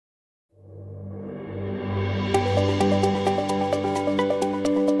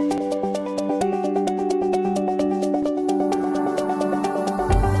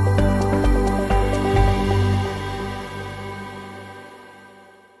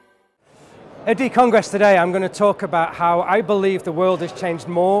At D-Congress today, I'm going to talk about how I believe the world has changed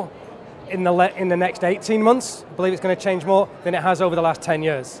more in the next 18 months. I believe it's going to change more than it has over the last 10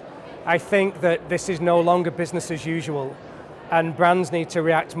 years. I think that this is no longer business as usual, and brands need to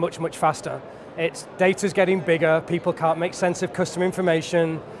react much, much faster. Data's getting bigger, people can't make sense of customer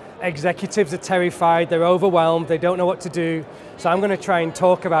information, executives are terrified, they're overwhelmed, they don't know what to do. So I'm going to try and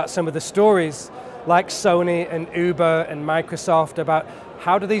talk about some of the stories like Sony and Uber and Microsoft about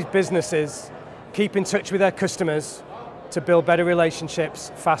how do these businesses keep in touch with their customers to build better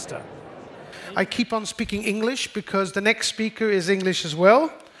relationships faster. I keep on speaking English because the next speaker is English as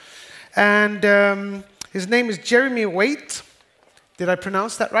well. And his name is Jeremy Waite. Did I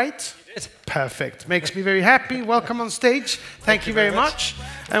pronounce that right? You did. Perfect. Makes me very happy. Welcome on stage. Thank you very much.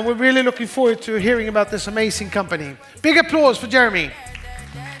 And we're really looking forward to hearing about this amazing company. Big applause for Jeremy.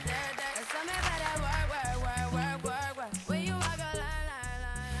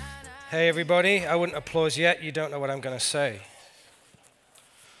 Hey everybody, I wouldn't applause yet, you don't know what I'm going to say.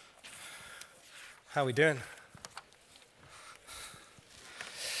 How are we doing?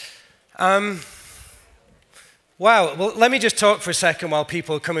 Wow, well let me just talk for a second while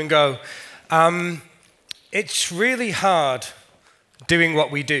people come and go. It's really hard doing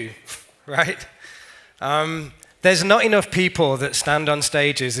what we do, right? There's not enough people that stand on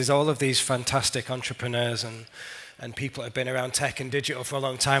stages. There's all of these fantastic entrepreneurs and people that have been around tech and digital for a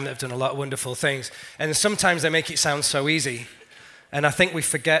long time that have done a lot of wonderful things. And sometimes they make it sound so easy. And I think we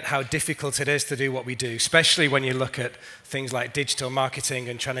forget how difficult it is to do what we do, especially when you look at things like digital marketing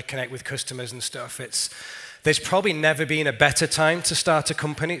and trying to connect with customers and stuff. There's probably never been a better time to start a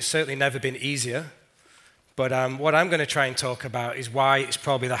company. It's certainly never been easier. But what I'm going to try and talk about is why it's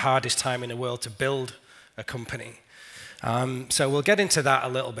probably the hardest time in the world to build a company. So we'll get into that a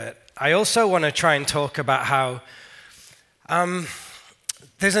little bit. I also want to try and talk about how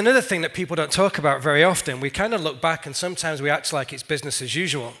there's another thing that people don't talk about very often. We kind of look back and sometimes we act like it's business as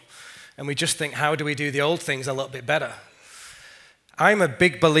usual. And we just think, how do we do the old things a little bit better? I'm a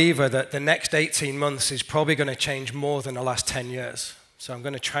big believer that the next 18 months is probably going to change more than the last 10 years. So I'm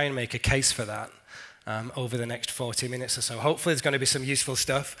going to try and make a case for that over the next 40 minutes or so. Hopefully there's going to be some useful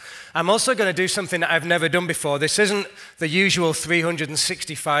stuff. I'm also going to do something that I've never done before. This isn't the usual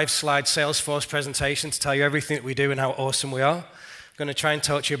 365-slide Salesforce presentation to tell you everything that we do and how awesome we are. I'm going to try and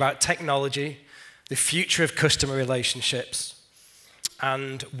talk to you about technology, the future of customer relationships,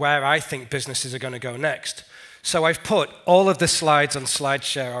 and where I think businesses are going to go next. So I've put all of the slides on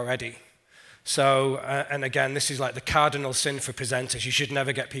SlideShare already. So, and again, this is like the cardinal sin for presenters. You should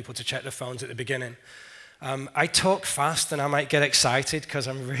never get people to check their phones at the beginning. I talk fast and I might get excited because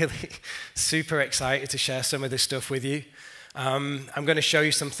I'm really super excited to share some of this stuff with you. I'm going to show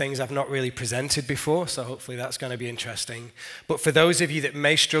you some things I've not really presented before, so hopefully that's going to be interesting. But for those of you that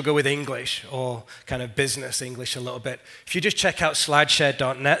may struggle with English or kind of business English a little bit, if you just check out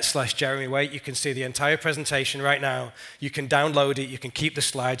slideshare.net/Jeremy Waite, you can see the entire presentation right now. You can download it, you can keep the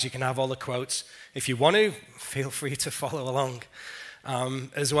slides, you can have all the quotes. If you want to, feel free to follow along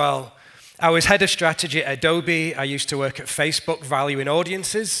as well. I was head of strategy at Adobe. I used to work at Facebook valuing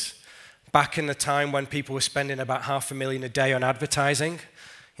audiences. Back in the time when people were spending about $500,000 a day on advertising,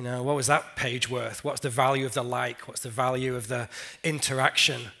 you know, what was that page worth? What's the value of the like? What's the value of the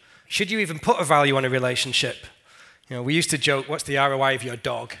interaction? Should you even put a value on a relationship? You know, we used to joke, what's the ROI of your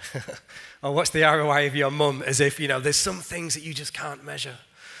dog? Or what's the ROI of your mum? As if, you know, there's some things that you just can't measure.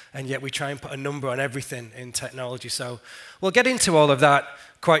 And yet we try and put a number on everything in technology. So we'll get into all of that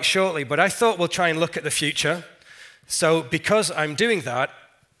quite shortly, but I thought we'll try and look at the future. So because I'm doing that,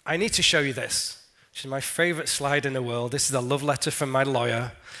 I need to show you this, which is my favorite slide in the world. This is a love letter from my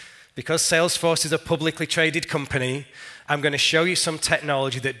lawyer. Because Salesforce is a publicly traded company, I'm going to show you some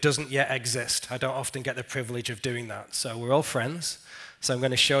technology that doesn't yet exist. I don't often get the privilege of doing that. So we're all friends. So I'm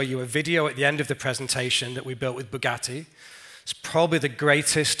going to show you a video at the end of the presentation that we built with Bugatti. It's probably the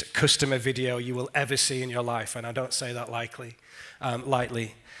greatest customer video you will ever see in your life, and I don't say that lightly.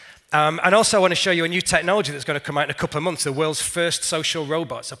 And also I want to show you a new technology that's going to come out in a couple of months, the world's first social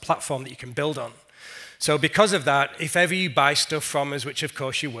robots, a platform that you can build on. So because of that, if ever you buy stuff from us, which of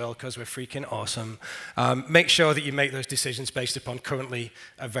course you will because we're freaking awesome, make sure that you make those decisions based upon currently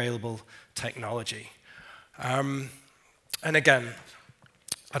available technology. And again,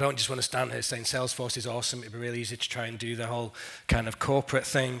 I don't just want to stand here saying Salesforce is awesome. It'd be really easy to try and do the whole kind of corporate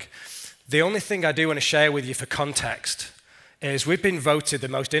thing. The only thing I do want to share with you for context is we've been voted the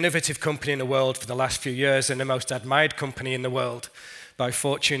most innovative company in the world for the last few years and the most admired company in the world by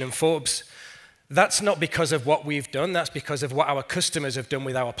Fortune and Forbes. That's not because of what we've done, that's because of what our customers have done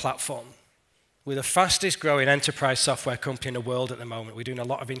with our platform. We're the fastest growing enterprise software company in the world at the moment. We're doing a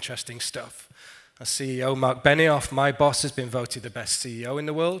lot of interesting stuff. Our CEO, Mark Benioff, my boss, has been voted the best CEO in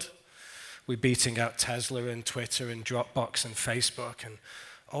the world. We're beating out Tesla and Twitter and Dropbox and Facebook and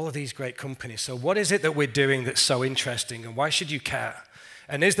all of these great companies. So what is it that we're doing that's so interesting, and why should you care?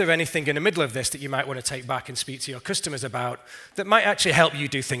 And is there anything in the middle of this that you might want to take back and speak to your customers about that might actually help you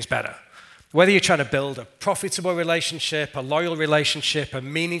do things better? Whether you're trying to build a profitable relationship, a loyal relationship, a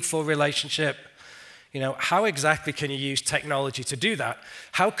meaningful relationship, how exactly can you use technology to do that?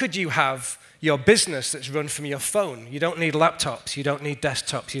 How could you have your business that's run from your phone? You don't need laptops, you don't need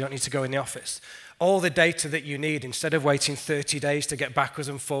desktops, you don't need to go in the office. All the data that you need, instead of waiting 30 days to get backwards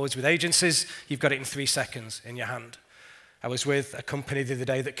and forwards with agencies, you've got it in 3 seconds in your hand. I was with a company the other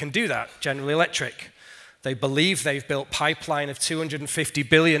day that can do that, General Electric. They believe they've built pipeline of $250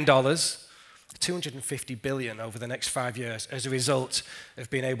 billion, $250 billion over the next 5 years as a result of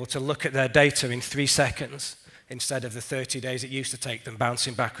being able to look at their data in 3 seconds instead of the 30 days it used to take them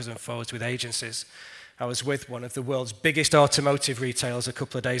bouncing backwards and forwards with agencies. I was with one of the world's biggest automotive retailers a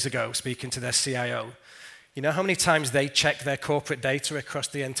couple of days ago, speaking to their CIO. You know how many times they check their corporate data across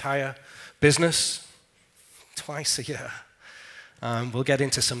the entire business? Twice a year. We'll get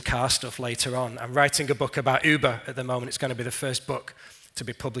into some car stuff later on. I'm writing a book about Uber at the moment. It's going to be the first book to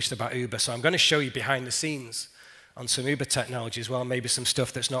be published about Uber. So I'm going to show you behind the scenes on some Uber technology as well, maybe some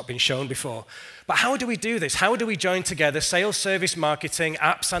stuff that's not been shown before. But how do we do this? How do we join together sales, service, marketing,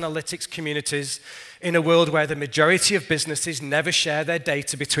 apps, analytics, communities in a world where the majority of businesses never share their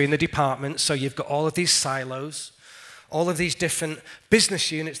data between the departments? So you've got all of these silos, all of these different business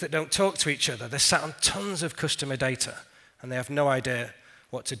units that don't talk to each other. They're sat on tons of customer data, and they have no idea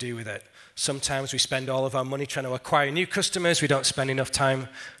what to do with it. Sometimes we spend all of our money trying to acquire new customers. We don't spend enough time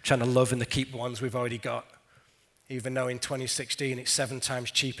trying to love and to keep the ones we've already got. Even though in 2016 it's 7 times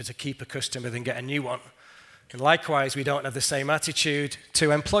cheaper to keep a customer than get a new one. And likewise, we don't have the same attitude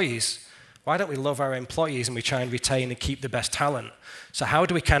to employees. Why don't we love our employees and we try and retain and keep the best talent? So how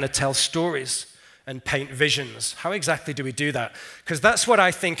do we kind of tell stories and paint visions? How exactly do we do that? Because that's what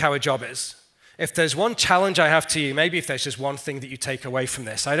I think our job is. If there's one challenge I have to you, maybe if there's just one thing that you take away from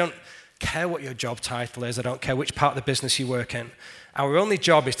this, I don't care what your job title is, I don't care which part of the business you work in. Our only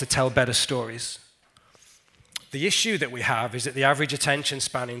job is to tell better stories. The issue that we have is that the average attention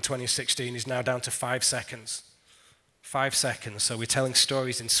span in 2016 is now down to 5 seconds. 5 seconds, so we're telling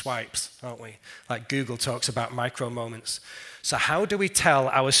stories in swipes, aren't we? Like Google talks about micro moments. So how do we tell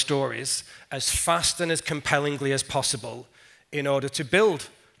our stories as fast and as compellingly as possible in order to build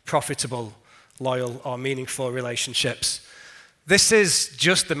profitable, loyal, or meaningful relationships? This is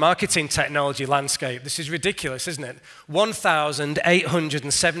just the marketing technology landscape. This is ridiculous, isn't it?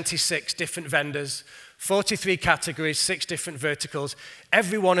 1,876 different vendors, 43 categories, 6 different verticals.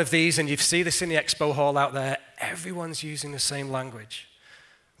 Every one of these, and you see this in the expo hall out there, everyone's using the same language.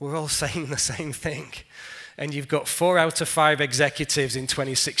 We're all saying the same thing. And you've got 4 out of 5 executives in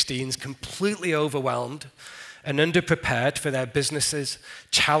 2016 completely overwhelmed and underprepared for their businesses'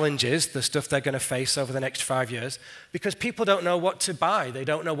 challenges, the stuff they're going to face over the next 5 years, because people don't know what to buy. They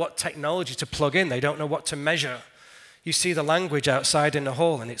don't know what technology to plug in. They don't know what to measure. You see the language outside in the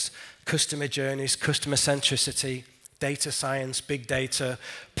hall, and it's customer journeys, customer centricity, data science, big data,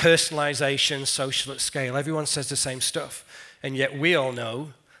 personalization, social at scale. Everyone says the same stuff. And yet we all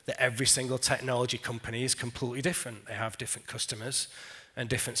know that every single technology company is completely different. They have different customers and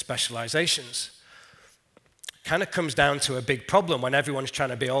different specializations. Kind of comes down to a big problem when everyone's trying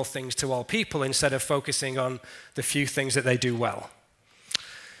to be all things to all people instead of focusing on the few things that they do well.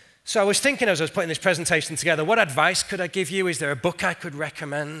 So I was thinking as I was putting this presentation together, what advice could I give you? Is there a book I could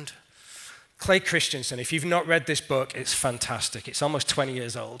recommend? Clay Christensen, if you've not read this book, it's fantastic. It's almost 20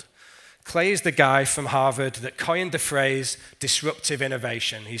 years old. Clay is the guy from Harvard that coined the phrase disruptive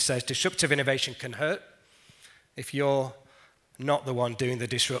innovation. He says disruptive innovation can hurt if you're not the one doing the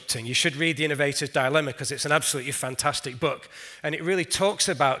disrupting. You should read The Innovator's Dilemma because it's an absolutely fantastic book. And it really talks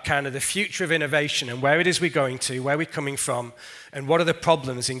about kind of the future of innovation and where it is we're going to, where we're coming from, and what are the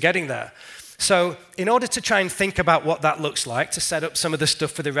problems in getting there. So in order to try and think about what that looks like, to set up some of the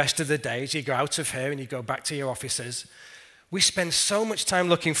stuff for the rest of the day, as you go out of here and you go back to your offices, we spend so much time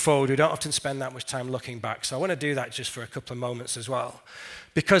looking forward, we don't often spend that much time looking back. So I want to do that just for a couple of moments as well.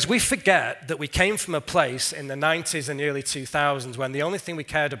 Because we forget that we came from a place in the 90s and early 2000s when the only thing we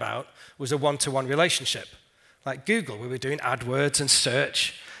cared about was a one-to-one relationship. Like Google, we were doing AdWords and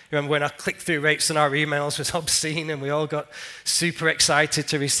search. Remember when our click-through rates on our emails was obscene and we all got super excited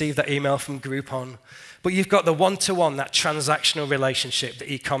to receive that email from Groupon. But you've got the one-to-one, that transactional relationship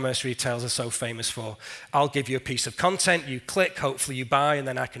that e-commerce retailers are so famous for. I'll give you a piece of content, you click, hopefully you buy, and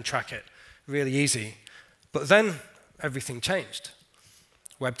then I can track it. really easy. But then everything changed.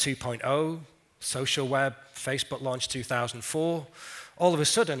 Web 2.0, social web, Facebook launched 2004. All of a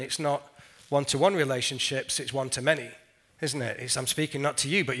sudden, it's not one-to-one relationships, it's one-to-many, isn't it? I'm speaking not to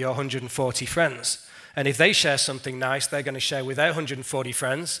you, but your 140 friends. And if they share something nice, they're going to share with their 140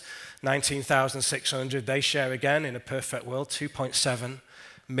 friends. 19,600, they share again. In a perfect world, 2.7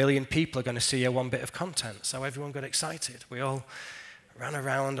 million people are going to see your one bit of content. So everyone got excited. We all ran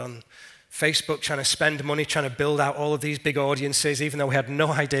around on Facebook trying to spend money, trying to build out all of these big audiences, even though we had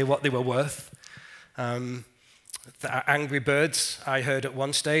no idea what they were worth. The Angry Birds, I heard at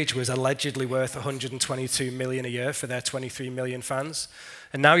one stage, was allegedly worth 122 million a year for their 23 million fans.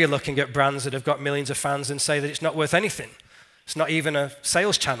 And now you're looking at brands that have got millions of fans and say that it's not worth anything. It's not even a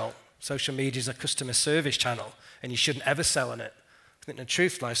sales channel. Social media is a customer service channel, and you shouldn't ever sell on it. I think the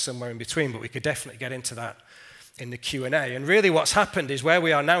truth lies somewhere in between, but we could definitely get into that in the Q&A. And really what's happened is where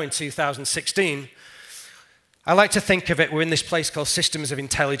we are now in 2016, I like to think of it, we're in this place called systems of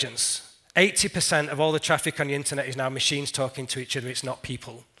intelligence. 80% of all the traffic on the internet is now machines talking to each other, it's not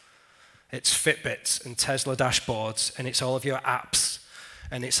people. It's Fitbits and Tesla dashboards, and it's all of your apps,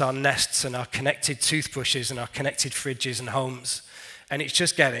 and it's our Nests and our connected toothbrushes and our connected fridges and homes. And it's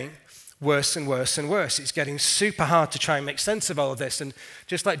just getting worse and worse and worse. It's getting super hard to try and make sense of all of this. And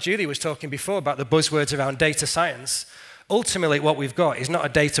just like Julie was talking before about the buzzwords around data science, ultimately what we've got is not a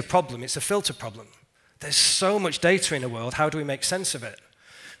data problem, it's a filter problem. There's so much data in the world, how do we make sense of it?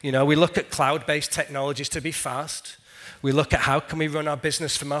 You know, we look at cloud-based technologies to be fast. We look at how can we run our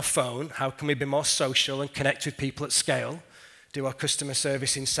business from our phone, how can we be more social and connect with people at scale, do our customer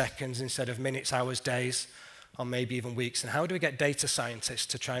service in seconds instead of minutes, hours, days, or maybe even weeks. And how do we get data scientists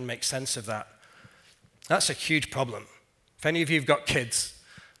to try and make sense of that? That's a huge problem. If any of you have got kids,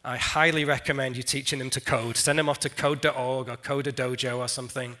 I highly recommend you teaching them to code. Send them off to code.org or Coder-Dojo or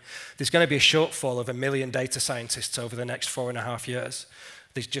something. There's going to be a shortfall of 1 million data scientists over the next 4.5 years.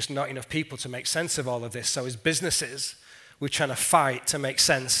 There's just not enough people to make sense of all of this. So as businesses, we're trying to fight to make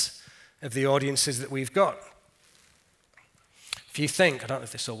sense of the audiences that we've got. If you think, I don't know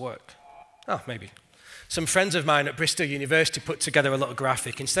if this will work. Oh, maybe. Some friends of mine at Bristol University put together a little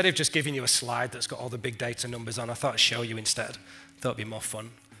graphic. Instead of just giving you a slide that's got all the big data numbers on, I thought I'd show you instead. I thought it'd be more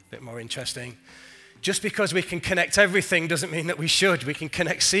fun, a bit more interesting. Just because we can connect everything doesn't mean that we should. We can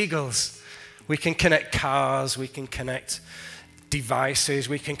connect seagulls. We can connect cars. We can connect devices.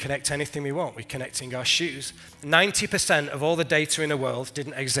 We can connect anything we want. We're connecting our shoes. 90% of all the data in the world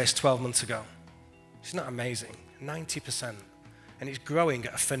didn't exist 12 months ago. Isn't that amazing? 90%. And it's growing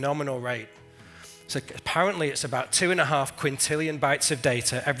at a phenomenal rate. So apparently it's about 2.5 quintillion bytes of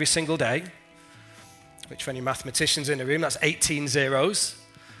data every single day, which for any mathematicians in the room, that's 18 zeros.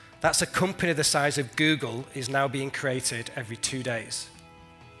 That's a company the size of Google is now being created every 2 days.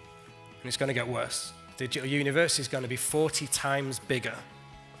 And it's going to get worse. Digital University is going to be 40 times bigger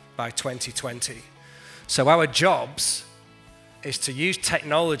by 2020. So our jobs is to use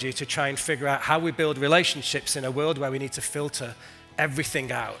technology to try and figure out how we build relationships in a world where we need to filter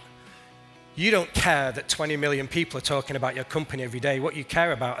everything out. You don't care that 20 million people are talking about your company every day. What you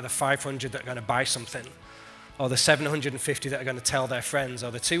care about are the 500 that are going to buy something, or the 750 that are going to tell their friends,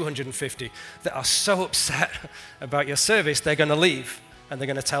 or the 250 that are so upset about your service, they're going to leave, and they're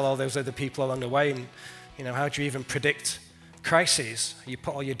going to tell all those other people along the way. And, you know, how do you even predict crises? You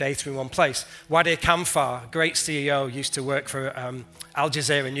put all your data in one place. Waite Kamfar, great CEO, used to work for Al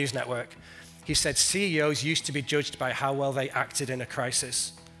Jazeera News Network. He said CEOs used to be judged by how well they acted in a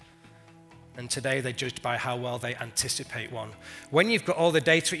crisis. And today they're judged by how well they anticipate one. When you've got all the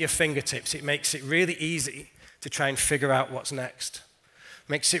data at your fingertips, it makes it really easy to try and figure out what's next.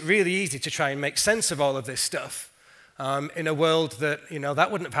 Makes it really easy to try and make sense of all of this stuff in a world that, you know, that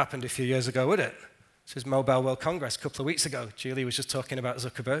wouldn't have happened a few years ago, would it? This was Mobile World Congress a couple of weeks ago. Julie was just talking about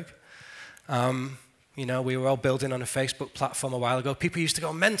Zuckerberg. You know, we were all building on a Facebook platform a while ago. People used to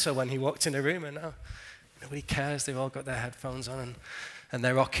go mental when he walked in the room, and now nobody cares. They've all got their headphones on and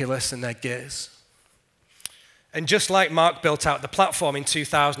their Oculus and their Gears. And just like Mark built out the platform in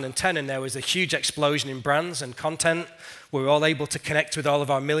 2010, and there was a huge explosion in brands and content, we were all able to connect with all of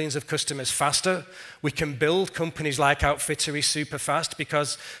our millions of customers faster. We can build companies like Outfittery super fast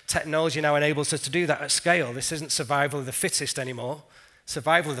because technology now enables us to do that at scale. This isn't survival of the fittest anymore.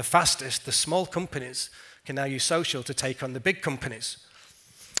 Survival of the fastest. The small companies can now use social to take on the big companies.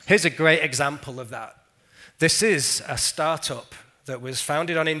 Here's a great example of that. This is a startup that was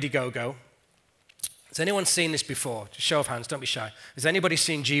founded on Indiegogo. Has anyone seen this before? Just show of hands, don't be shy. Has anybody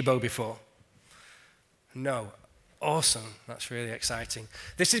seen Jibo before? No. Awesome. That's really exciting.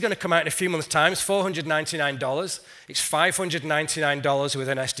 This is going to come out in a few months' time. It's $499. It's $599 with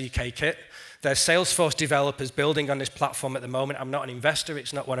an SDK kit. There's Salesforce developers building on this platform at the moment. I'm not an investor.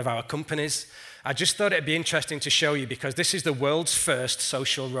 It's not one of our companies. I just thought it'd be interesting to show you because this is the world's first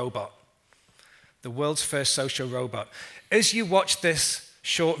social robot. The world's first social robot. As you watch this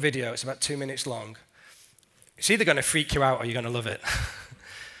short video, it's about 2 minutes long, it's either going to freak you out or you're going to love it.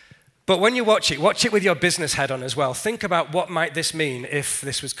 But when you watch it with your business head on as well. Think about what might this mean if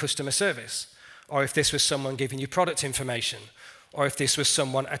this was customer service, or if this was someone giving you product information, or if this was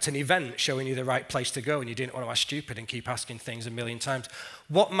someone at an event showing you the right place to go and you didn't want to ask stupid and keep asking things a million times.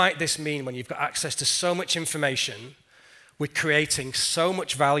 What might this mean when you've got access to so much information, we're creating so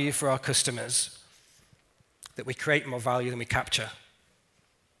much value for our customers that we create more value than we capture?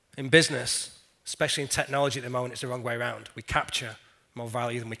 In business, especially in technology at the moment, it's the wrong way around. We capture more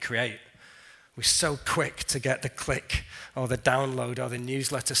value than we create. We're so quick to get the click or the download or the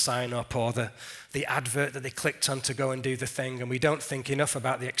newsletter sign up or the advert that they clicked on to go and do the thing, and we don't think enough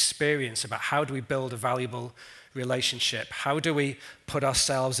about the experience, about how do we build a valuable relationship? How do we put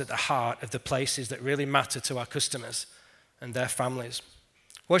ourselves at the heart of the places that really matter to our customers and their families?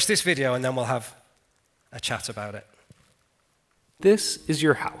 Watch this video and then we'll have a chat about it. This is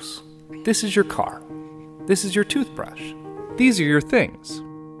your house. This is your car. This is your toothbrush. These are your things,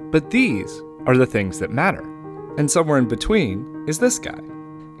 but these are the things that matter. And somewhere in between is this guy.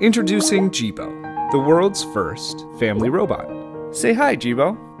 Introducing Jibo, the world's first family robot. Say hi,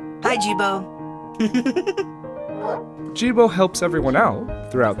 Jibo. Hi, Jibo. Jibo helps everyone out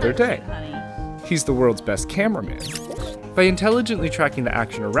throughout their day. He's the world's best cameraman. By intelligently tracking the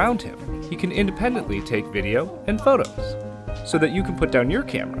action around him, he can independently take video and photos, so that you can put down your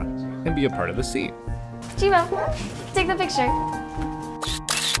camera and be a part of the scene. Jibo, take the picture.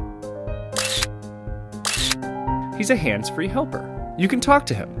 He's a hands-free helper. You can talk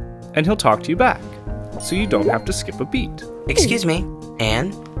to him, and he'll talk to you back, so you don't have to skip a beat. Excuse me,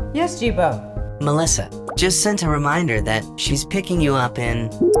 Anne? Yes, Jibo. Melissa just sent a reminder that she's picking you up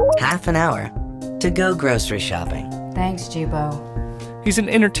in half an hour to go grocery shopping. Thanks, Jibo. He's an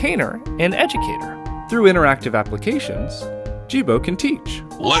entertainer and educator. Through interactive applications, Jibo can teach.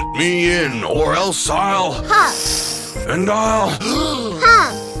 Let me in, or else I'll... And I'll...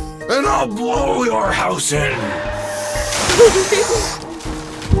 And I'll blow your house in.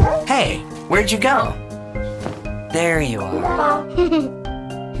 Hey, where'd you go? There you are.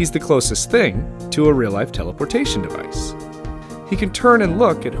 He's the closest thing to a real-life teleportation device. He can turn and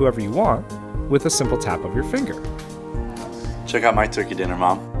look at whoever you want with a simple tap of your finger. Check out my turkey dinner,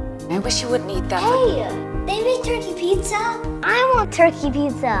 Mom. I wish you wouldn't eat that. Hey, they make turkey pizza? I want turkey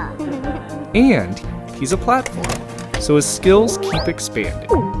pizza. And he's a platform, so his skills keep expanding.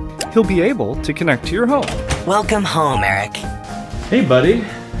 He'll be able to connect to your home. Welcome home, Eric. Hey, buddy.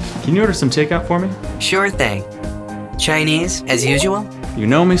 Can you order some takeout for me? Sure thing. Chinese, as usual? You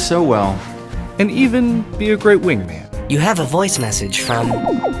know me so well. And even be a great wingman. You have a voice message from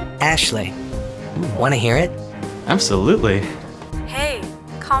Ashley. Want to hear it? Absolutely. Hey,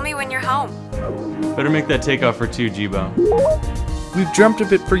 call me when you're home. Better make that takeout for two, Jibo. We've dreamt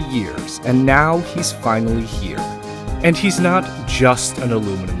of it for years, and now he's finally here. And he's not just an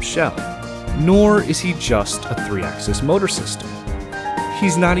aluminum shell, nor is he just a 3-axis motor system.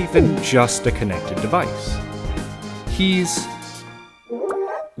 He's not even just a connected device. He's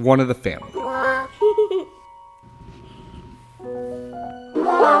one of the family.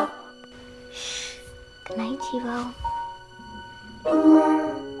 Good night, Jibo.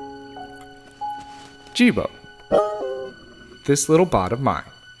 Jibo, this little bot of mine.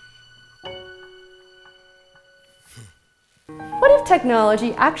 What if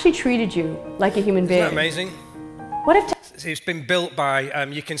technology actually treated you like a human being? Isn't that amazing? What if It's been built by,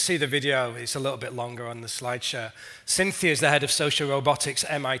 you can see the video, it's a little bit longer on the slideshow. Cynthia is the head of social robotics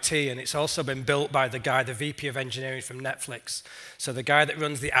at MIT, and it's also been built by the guy, the VP of engineering from Netflix. So the guy that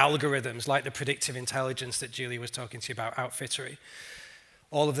runs the algorithms, like the predictive intelligence that Julie was talking to you about, Outfittery.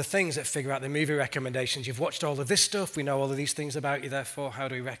 All of the things that figure out the movie recommendations. You've watched all of this stuff, we know all of these things about you, therefore, how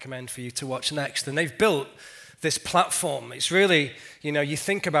do we recommend for you to watch next? And they've built this platform. It's really, you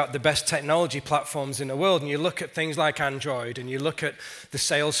think about the best technology platforms in the world, and you look at things like Android, and you look at the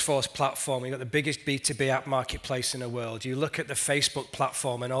Salesforce platform, you've got the biggest B2B app marketplace in the world. You look at the Facebook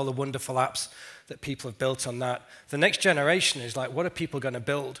platform and all the wonderful apps that people have built on that. The next generation is like, what are people going to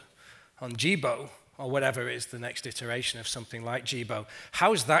build on Jibo, or whatever is the next iteration of something like Jibo?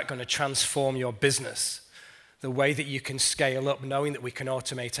 How is that going to transform your business? The way that you can scale up, knowing that we can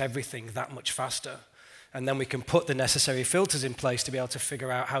automate everything that much faster. And then we can put the necessary filters in place to be able to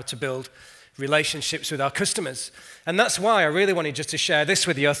figure out how to build relationships with our customers. And that's why I really wanted just to share this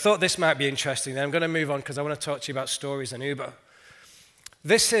with you. I thought this might be interesting. Then I'm going to move on because I want to talk to you about stories and Uber.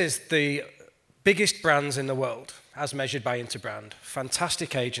 This is the biggest brands in the world, as measured by Interbrand.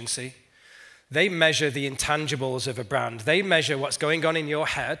 Fantastic agency. They measure the intangibles of a brand. They measure what's going on in your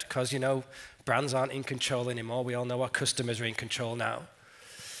head, because, you know, brands aren't in control anymore. We all know our customers are in control now.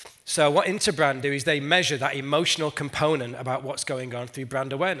 So what Interbrand do is they measure that emotional component about what's going on through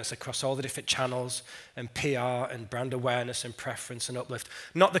brand awareness across all the different channels and PR and brand awareness and preference and uplift.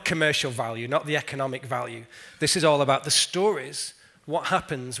 Not the commercial value, not the economic value. This is all about the stories. What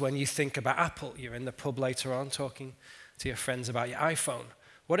happens when you think about Apple? You're in the pub later on talking to your friends about your iPhone.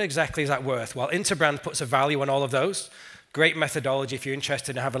 What exactly is that worth? Well, Interbrand puts a value on all of those. Great methodology if you're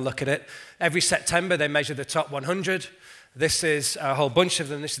interested in having a look at it. Every September, they measure the top 100. This is a whole bunch of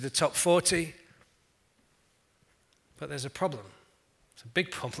them. This is the top 40. But there's a problem. It's a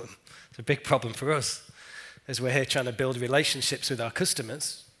big problem. It's a big problem for us as we're here trying to build relationships with our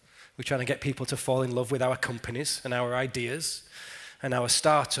customers. We're trying to get people to fall in love with our companies and our ideas and our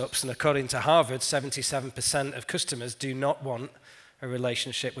startups. And according to Harvard, 77% of customers do not want a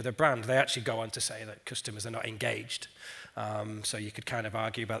relationship with a brand. They actually go on to say that customers are not engaged. So you could kind of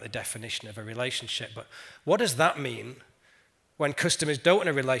argue about the definition of a relationship. But what does that mean when customers don't want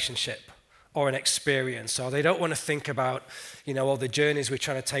a relationship or an experience, or they don't want to think about, you know, all the journeys we're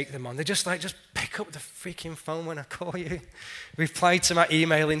trying to take them on? They just pick up the freaking phone when I call you. Reply to my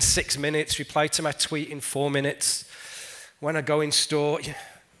email in 6 minutes. Reply to my tweet in 4 minutes. When I go in store,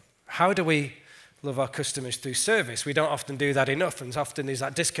 how do we love our customers through service? We don't often do that enough, and often there's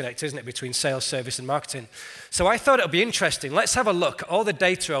that disconnect, isn't it, between sales, service, and marketing. So I thought it would be interesting. Let's have a look at all the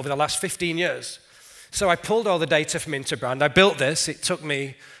data over the last 15 years. So I pulled all the data from Interbrand. I built this. It took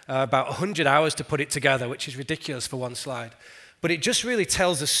me about 100 hours to put it together, which is ridiculous for one slide. But it just really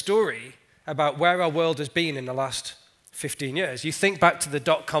tells a story about where our world has been in the last 15 years. You think back to the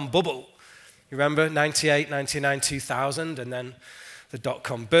dot-com bubble. You remember 98, 99, 2000, and then the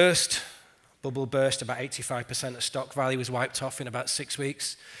dot-com burst. Bubble burst, about 85% of stock value was wiped off in about 6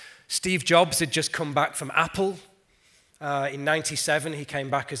 weeks. Steve Jobs had just come back from Apple. In 97, he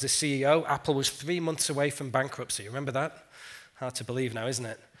came back as the CEO. Apple was 3 months away from bankruptcy. Remember that? Hard to believe now, isn't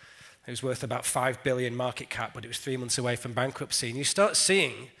it? It was worth about 5 billion market cap, but it was 3 months away from bankruptcy. And you start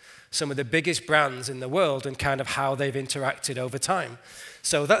seeing some of the biggest brands in the world and kind of how they've interacted over time.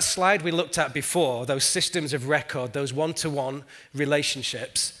 So that slide we looked at before, those systems of record, those one-to-one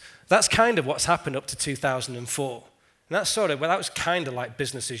relationships, that's kind of what's happened up to 2004. And that's sort of, well, that was kind of like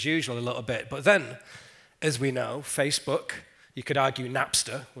business as usual a little bit. But then, as we know, Facebook, you could argue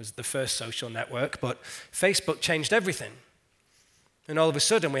Napster was the first social network, but Facebook changed everything. And all of a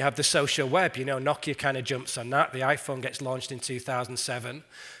sudden, we have the social web. You know, Nokia kind of jumps on that. The iPhone gets launched in 2007.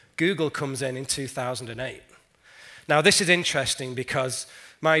 Google comes in 2008. Now, this is interesting because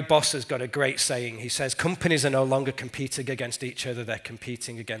my boss has got a great saying. He says, companies are no longer competing against each other, they're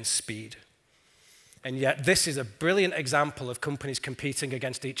competing against speed. And yet, this is a brilliant example of companies competing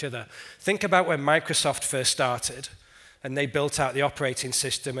against each other. Think about when Microsoft first started, and they built out the operating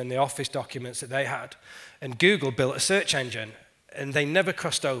system and the Office documents that they had. And Google built a search engine, and they never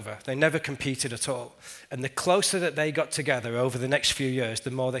crossed over. They never competed at all. And the closer that they got together over the next few years, the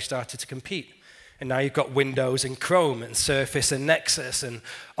more they started to compete. And now you've got Windows and Chrome and Surface and Nexus and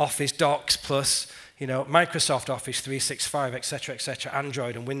Office Docs plus, you know, Microsoft Office 365, et cetera,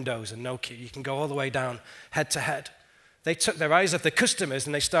 Android and Windows and Nokia. You can go all the way down head to head. They took their eyes off the customers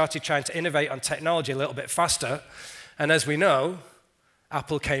and they started trying to innovate on technology a little bit faster. And as we know,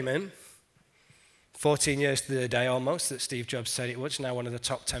 Apple came in, 14 years to the day almost that Steve Jobs said it was, now one of the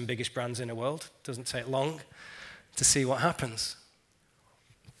top 10 biggest brands in the world. Doesn't take long to see what happens.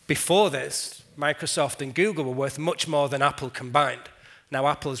 Before this, Microsoft and Google were worth much more than Apple combined. Now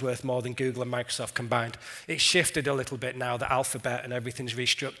Apple is worth more than Google and Microsoft combined. It's shifted a little bit now that Alphabet and everything's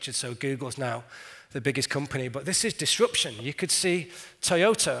restructured, so Google's now the biggest company. But this is disruption. You could see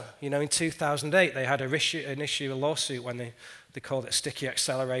Toyota, you know, in 2008, they had a lawsuit when they called it a sticky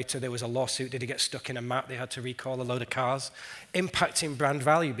accelerator. There was a lawsuit. Did he get stuck in a map? They had to recall a load of cars, impacting brand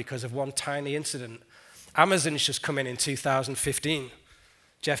value because of one tiny incident. Amazon's just come in 2015.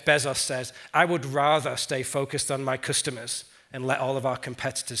 Jeff Bezos says, I would rather stay focused on my customers and let all of our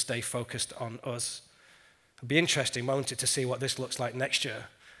competitors stay focused on us. It'll be interesting, won't it, to see what this looks like next year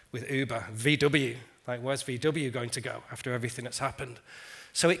with Uber, VW. Like, where's VW going to go after everything that's happened?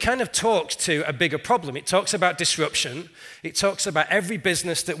 So it kind of talks to a bigger problem. It talks about disruption. It talks about every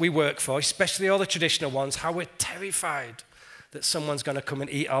business that we work for, especially all the traditional ones, how we're terrified that someone's going to come and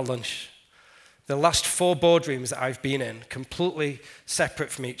eat our lunch, The last 4 boardrooms that I've been in, completely separate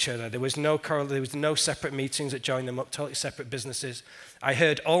from each other. There was no separate meetings that joined them up, totally separate businesses. I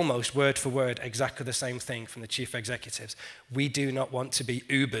heard almost word for word exactly the same thing from the chief executives. We do not want to be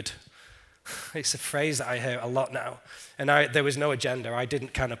Ubered. It's a phrase that I hear a lot now. And there was no agenda. I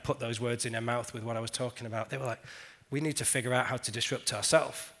didn't kind of put those words in their mouth with what I was talking about. They were like, we need to figure out how to disrupt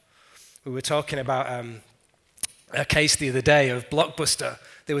ourselves. We were talking about a case the other day of Blockbuster.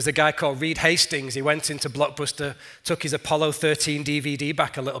 There was a guy called Reed Hastings. He went into Blockbuster, took his Apollo 13 DVD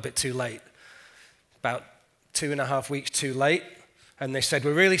back a little bit too late, about 2.5 weeks too late. And they said,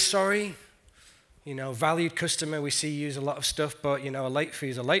 we're really sorry. You know, valued customer, we see you use a lot of stuff, but, you know, a late fee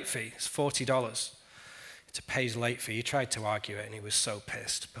is a late fee. It's $40 to pay his late fee. He tried to argue it, and he was so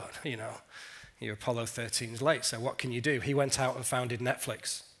pissed. But, you know, your Apollo 13's late, so what can you do? He went out and founded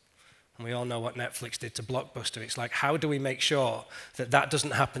Netflix. And we all know what Netflix did to Blockbuster. It's like, how do we make sure that that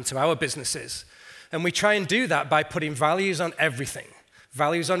doesn't happen to our businesses? And we try and do that by putting values on everything.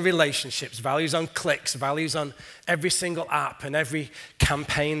 Values on relationships, values on clicks, values on every single app and every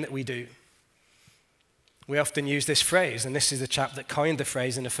campaign that we do. We often use this phrase, and this is the chap that coined the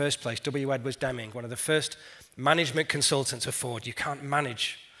phrase in the first place, W. Edwards Deming, one of the first management consultants of Ford. You can't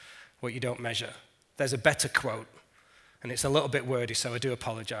manage what you don't measure. There's a better quote, and it's a little bit wordy, so I do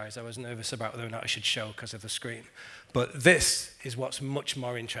apologize. I was nervous about whether or not I should show because of the screen. But this is what's much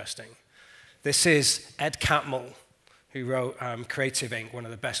more interesting. This is Ed Catmull, who wrote Creative Inc., one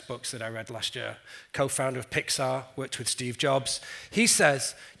of the best books that I read last year, co-founder of Pixar, worked with Steve Jobs. He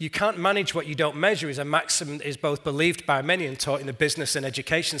says, you can't manage what you don't measure is a maxim that is both believed by many and taught in the business and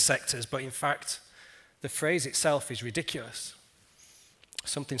education sectors, but in fact, the phrase itself is ridiculous.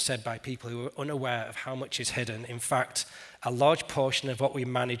 Something said by people who are unaware of how much is hidden. In fact, a large portion of what we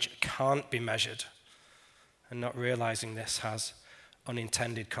manage can't be measured, and not realizing this has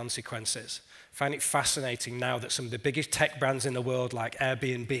unintended consequences. I find it fascinating now that some of the biggest tech brands in the world, like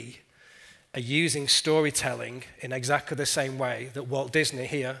Airbnb, are using storytelling in exactly the same way that Walt Disney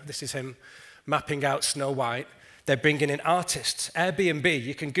here, this is him mapping out Snow White, they're bringing in artists. Airbnb,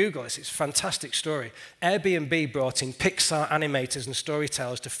 you can Google this, it's a fantastic story. Airbnb brought in Pixar animators and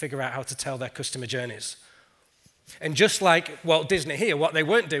storytellers to figure out how to tell their customer journeys. And just like Walt Disney here, what they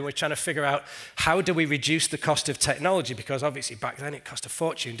weren't doing was trying to figure out how do we reduce the cost of technology, because obviously back then it cost a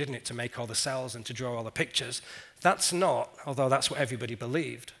fortune, didn't it, to make all the cells and to draw all the pictures. That's not, although that's what everybody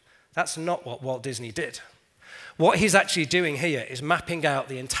believed, that's not what Walt Disney did. What he's actually doing here is mapping out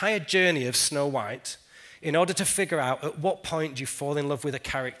the entire journey of Snow White in order to figure out at what point do you fall in love with a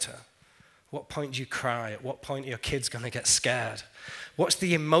character, at what point do you cry, at what point are your kids going to get scared. What's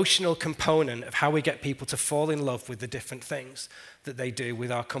the emotional component of how we get people to fall in love with the different things that they do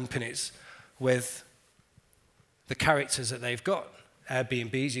with our companies, with the characters that they've got?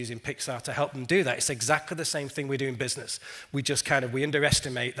 Airbnb's using Pixar to help them do that. It's exactly the same thing we do in business. We just we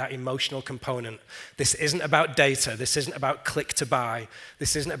underestimate that emotional component. This isn't about data. This isn't about click to buy.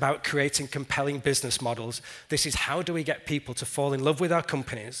 This isn't about creating compelling business models. This is how do we get people to fall in love with our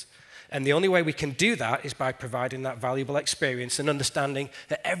companies. And the only way we can do that is by providing that valuable experience and understanding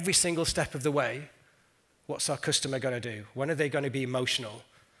that every single step of the way, what's our customer going to do? When are they going to be emotional?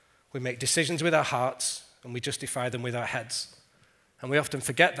 We make decisions with our hearts and we justify them with our heads. And we often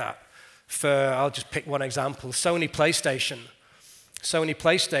forget that. I'll just pick one example, Sony PlayStation. Sony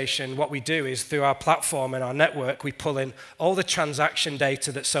PlayStation, what we do is through our platform and our network, we pull in all the transaction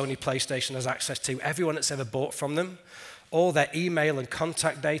data that Sony PlayStation has access to, everyone that's ever bought from them, all their email and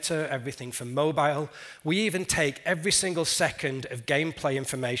contact data, everything from mobile. We even take every single second of gameplay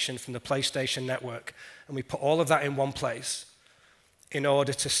information from the PlayStation network, and we put all of that in one place in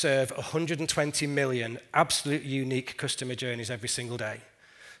order to serve 120 million absolute unique customer journeys every single day.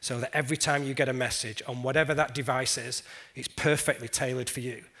 So that every time you get a message on whatever that device is, it's perfectly tailored for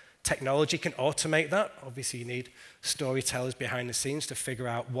you. Technology can automate that. Obviously, you need storytellers behind the scenes to figure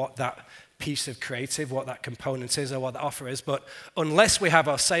out what that piece of creative, what that component is or what the offer is. But unless we have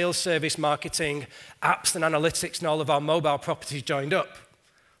our sales, service, marketing, apps and analytics and all of our mobile properties joined up,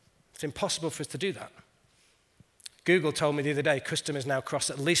 it's impossible for us to do that. Google told me the other day, customers now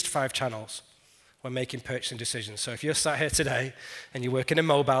cross at least 5 channels when making purchasing decisions. So if you're sat here today and you work in a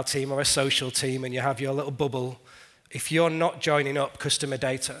mobile team or a social team and you have your little bubble, if you're not joining up customer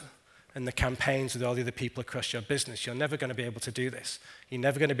data and the campaigns with all the other people across your business, you're never going to be able to do this. You're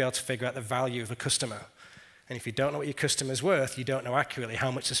never going to be able to figure out the value of a customer. And if you don't know what your customer's worth, you don't know accurately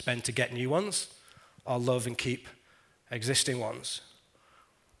how much to spend to get new ones or love and keep existing ones.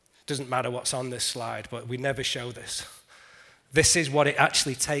 Doesn't matter what's on this slide, but we never show this. This is what it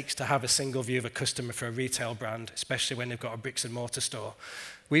actually takes to have a single view of a customer for a retail brand, especially when they've got a bricks and mortar store.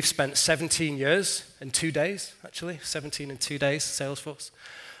 We've spent 17 years and 2 days, actually, 17 and 2 days, Salesforce,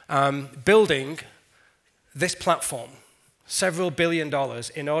 building this platform, several billion dollars,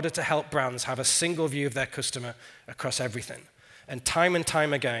 in order to help brands have a single view of their customer across everything. And time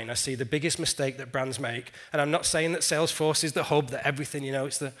again, I see the biggest mistake that brands make, and I'm not saying that Salesforce is the hub, that everything,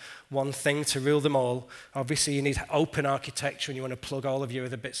 it's the one thing to rule them all. Obviously, you need open architecture, and you want to plug all of your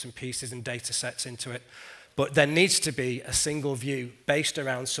other bits and pieces and data sets into it. But there needs to be a single view based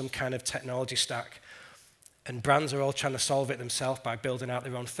around some kind of technology stack. And brands are all trying to solve it themselves by building out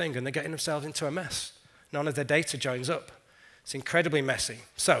their own thing, and they're getting themselves into a mess. None of their data joins up. It's incredibly messy.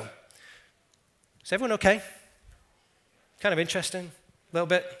 So, is everyone okay? Kind of interesting, a little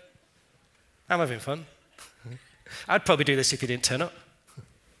bit. I'm having fun. I'd probably do this if you didn't turn up.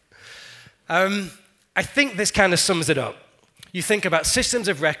 I think this kind of sums it up. You think about systems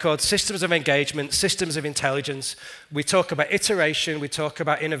of record, systems of engagement, systems of intelligence. We talk about iteration, we talk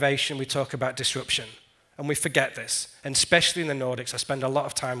about innovation, we talk about disruption. And we forget this, and especially in the Nordics. I spend a lot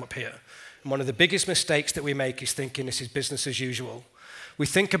of time up here. And one of the biggest mistakes that we make is thinking this is business as usual. We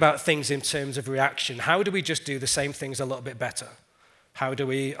think about things in terms of reaction. How do we just do the same things a little bit better? How do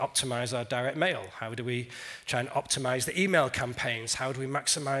we optimize our direct mail? How do we try and optimize the email campaigns? How do we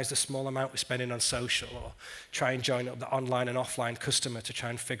maximize the small amount we're spending on social, or try and join up the online and offline customer to try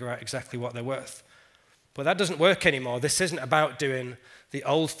and figure out exactly what they're worth? But that doesn't work anymore. This isn't about doing the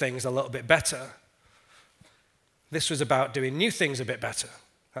old things a little bit better. This was about doing new things a bit better.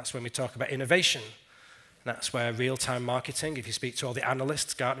 That's when we talk about innovation. That's where real-time marketing, if you speak to all the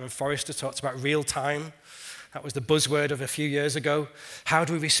analysts, Gartner and Forrester talked about real-time. That was the buzzword of a few years ago. How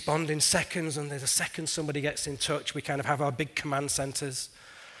do we respond in seconds? And the second somebody gets in touch, we kind of have our big command centers.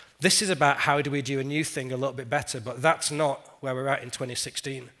 This is about how do we do a new thing a little bit better, but that's not where we're at in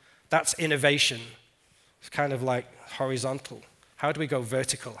 2016. That's innovation. It's kind of like horizontal. How do we go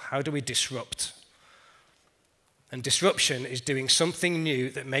vertical? How do we disrupt? And disruption is doing something new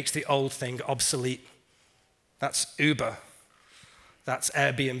that makes the old thing obsolete. That's Uber. That's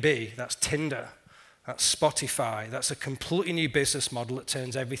Airbnb. That's Tinder. That's Spotify. That's a completely new business model that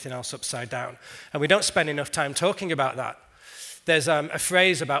turns everything else upside down. And we don't spend enough time talking about that. There's a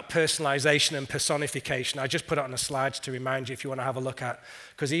phrase about personalization and personification. I just put it on the slides to remind you if you want to have a look at.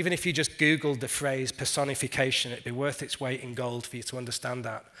 Because even if you just Googled the phrase personification, it'd be worth its weight in gold for you to understand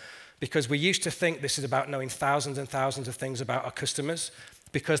that. Because we used to think this is about knowing thousands and thousands of things about our customers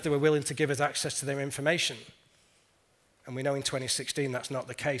because they were willing to give us access to their information. And we know in 2016 that's not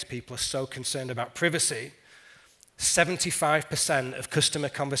the case. People are so concerned about privacy. 75% of customer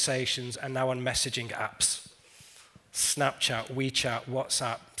conversations are now on messaging apps. Snapchat, WeChat,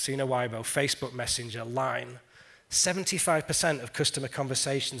 WhatsApp, Sina Weibo, Facebook Messenger, Line. 75% of customer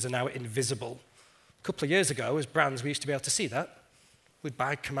conversations are now invisible. A couple of years ago, as brands, we used to be able to see that. We'd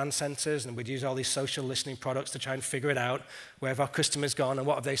buy command centers and we'd use all these social listening products to try and figure it out. Where have our customers gone and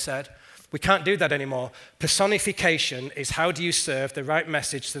what have they said? We can't do that anymore. Personification is how do you serve the right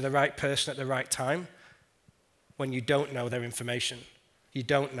message to the right person at the right time when you don't know their information. You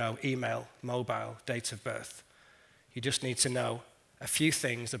don't know email, mobile, date of birth. You just need to know a few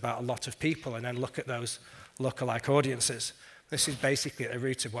things about a lot of people and then look at those lookalike audiences. This is basically at the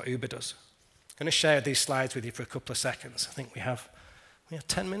root of what Uber does. I'm going to share these slides with you for a couple of seconds. I think we have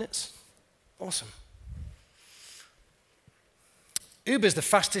 10 minutes. Awesome. Uber is the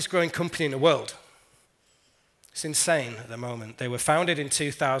fastest growing company in the world. It's insane at the moment. They were founded in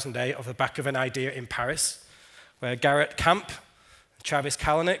 2008 off the back of an idea in Paris, where Garrett Camp and Travis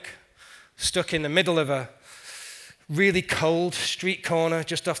Kalanick, stuck in the middle of a really cold street corner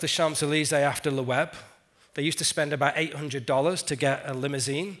just off the Champs-Élysées after Le Web. They used to spend about $800 to get a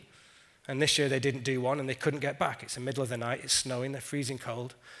limousine, and this year they didn't do one and they couldn't get back. It's the middle of the night, it's snowing, they're freezing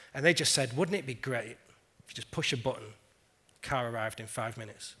cold, and they just said, wouldn't it be great if you just push a button? Car arrived in 5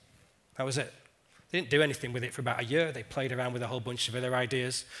 minutes. That was it. They didn't do anything with it for about a year. They played around with a whole bunch of other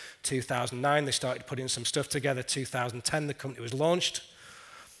ideas. 2009, they started putting some stuff together. 2010, the company was launched.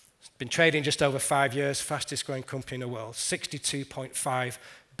 It's been trading just over 5 years, fastest growing company in the world, $62.5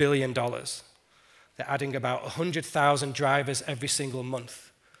 billion. They're adding about 100,000 drivers every single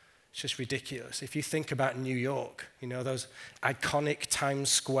month. It's just ridiculous. If you think about New York, those iconic Times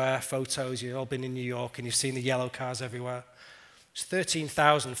Square photos, you've all been in New York and you've seen the yellow cars everywhere. There's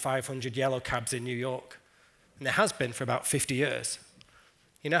 13,500 yellow cabs in New York, and there has been for about 50 years.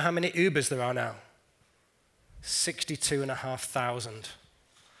 You know how many Ubers there are now? 62,500.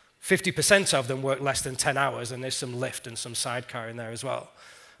 50% of them work less than 10 hours, and there's some Lyft and some sidecar in there as well.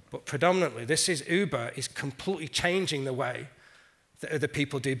 But predominantly, Uber is completely changing the way that other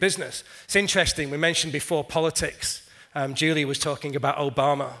people do business. It's interesting, we mentioned before politics. Julie was talking about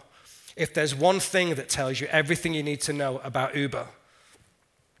Obama. If there's one thing that tells you everything you need to know about Uber,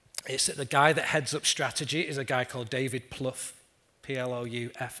 it's that the guy that heads up strategy is a guy called David Plouffe,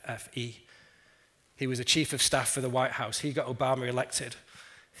 P-L-O-U-F-F-E. He was a chief of staff for the White House. He got Obama elected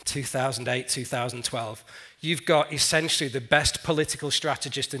in 2008, 2012. You've got essentially the best political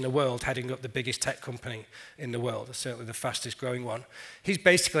strategist in the world heading up the biggest tech company in the world, certainly the fastest growing one. He's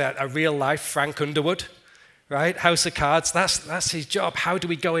basically a real life Frank Underwood, right? House of Cards, that's his job. How do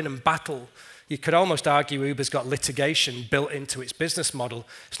we go in and battle? You could almost argue Uber's got litigation built into its business model.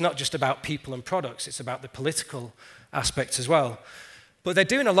 It's not just about people and products, it's about the political aspects as well. But they're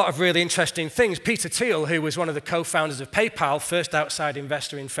doing a lot of really interesting things. Peter Thiel, who was one of the co-founders of PayPal, first outside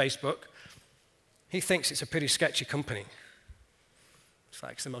investor in Facebook, he thinks it's a pretty sketchy company. It's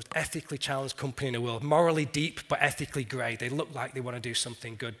like it's the most ethically challenged company in the world, morally deep but ethically grey. They look like they want to do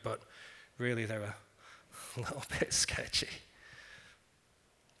something good, but really they're a little bit sketchy.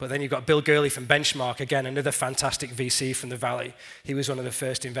 But then you've got Bill Gurley from Benchmark, again, another fantastic VC from the Valley. He was one of the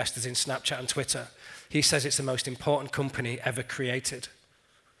first investors in Snapchat and Twitter. He says it's the most important company ever created.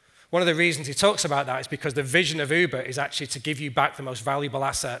 One of the reasons he talks about that is because the vision of Uber is actually to give you back the most valuable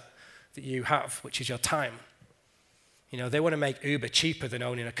asset that you have, which is your time. You know, they want to make Uber cheaper than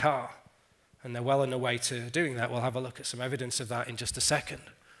owning a car, and they're well on their way to doing that. We'll have a look at some evidence of that in just a second.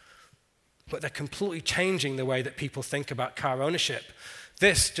 But they're completely changing the way that people think about car ownership.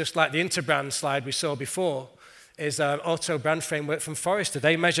 This, just like the Interbrand slide we saw before, is an auto brand framework from Forrester.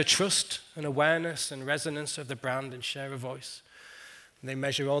 They measure trust and awareness and resonance of the brand and share of voice. And they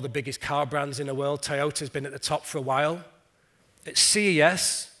measure all the biggest car brands in the world. Toyota's been at the top for a while. At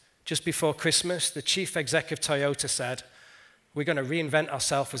CES, just before Christmas, the chief exec of Toyota said, we're going to reinvent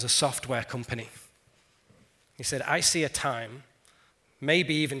ourselves as a software company. He said, I see a time,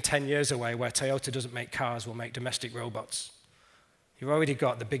 maybe even 10 years away, where Toyota doesn't make cars, we'll make domestic robots. You've already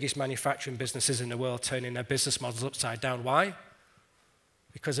got the biggest manufacturing businesses in the world turning their business models upside down. Why?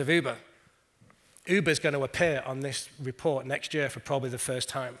 Because of Uber. Uber's going to appear on this report next year for probably the first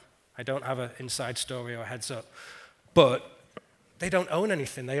time. I don't have an inside story or a heads up. But they don't own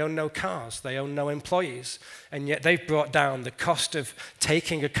anything. They own no cars. They own no employees. And yet they've brought down the cost of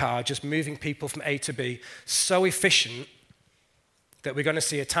taking a car, just moving people from A to B, so efficient that we're going to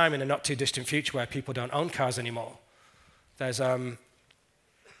see a time in the not too distant future where people don't own cars anymore. There's I'm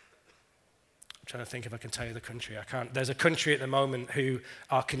trying to think if I can tell you the country. I can't. There's a country at the moment who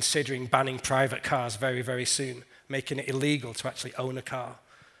are considering banning private cars very, very soon, making it illegal to actually own a car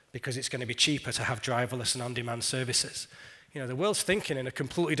because it's going to be cheaper to have driverless and on-demand services. You know, the world's thinking in a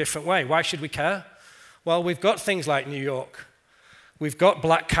completely different way. Why should we care? Well, we've got things like New York. We've got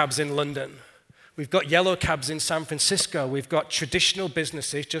black cabs in London. We've got yellow cabs in San Francisco. We've got traditional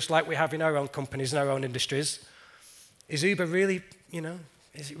businesses, just like we have in our own companies and our own industries. Is Uber really,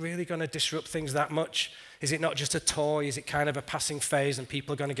 is it really going to disrupt things that much? Is it not just a toy? Is it kind of a passing phase and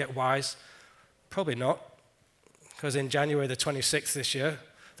people are going to get wise? Probably not, because in January the 26th this year,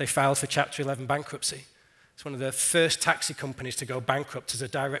 they filed for Chapter 11 bankruptcy. It's one of the first taxi companies to go bankrupt as a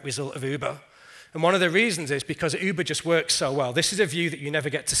direct result of Uber. And one of the reasons is because Uber just works so well. This is a view that you never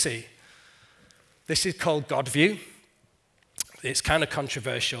get to see. This is called God view. It's kind of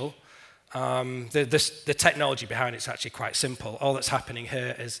controversial. The technology behind it is actually quite simple. All that's happening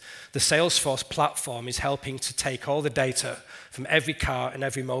here is the Salesforce platform is helping to take all the data from every car and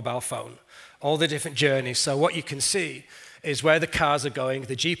every mobile phone, all the different journeys. So what you can see is where the cars are going,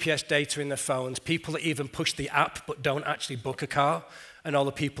 the GPS data in their phones, people that even push the app but don't actually book a car, and all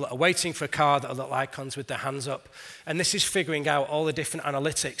the people that are waiting for a car that are little icons with their hands up. And this is figuring out all the different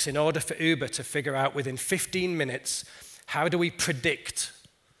analytics in order for Uber to figure out within 15 minutes, how do we predict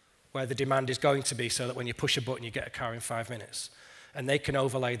where the demand is going to be so that when you push a button, you get a car in 5 minutes. And they can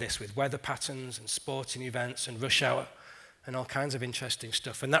overlay this with weather patterns and sporting events and rush hour and all kinds of interesting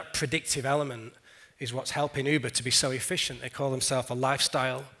stuff. And that predictive element is what's helping Uber to be so efficient. They call themselves a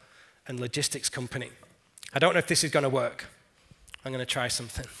lifestyle and logistics company. I don't know if this is going to work. I'm going to try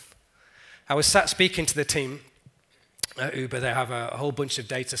something. I was sat speaking to the team at Uber. They have a whole bunch of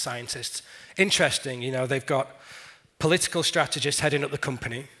data scientists. Interesting, they've got political strategists heading up the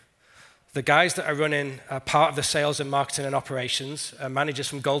company. The guys that are running part of the sales and marketing and operations are managers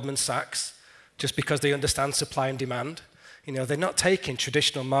from Goldman Sachs, just because they understand supply and demand. They're not taking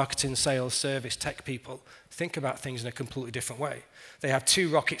traditional marketing, sales, service, tech people. Think about things in a completely different way. They have 2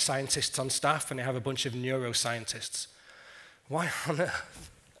 rocket scientists on staff, and they have a bunch of neuroscientists. Why on earth?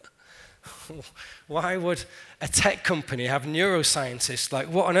 Why would a tech company have neuroscientists? Like,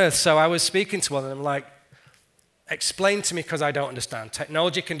 what on earth? So I was speaking to one, and I'm like, explain to me because I don't understand.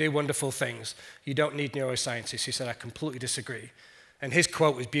 Technology can do wonderful things. You don't need neuroscientists. He said, I completely disagree. And his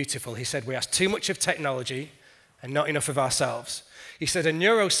quote was beautiful. He said, we ask too much of technology and not enough of ourselves. He said, a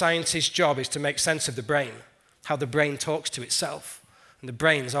neuroscientist's job is to make sense of the brain, how the brain talks to itself. And the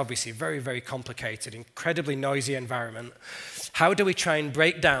brain is obviously very, very complicated, incredibly noisy environment. How do we try and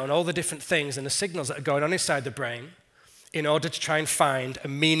break down all the different things and the signals that are going on inside the brain in order to try and find a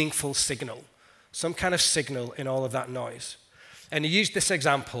meaningful signal, some kind of signal in all of that noise? And he used this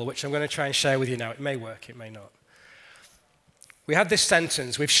example, which I'm going to try and share with you now. It may work, it may not. We have this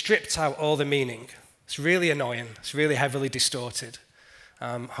sentence, we've stripped out all the meaning. It's really annoying, it's really heavily distorted.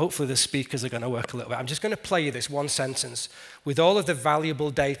 Hopefully the speakers are going to work a little bit. I'm just going to play you this one sentence with all of the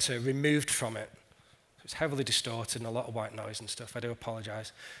valuable data removed from it. It's heavily distorted and a lot of white noise and stuff. I do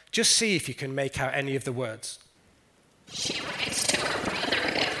apologize. Just see if you can make out any of the words. She writes to her brother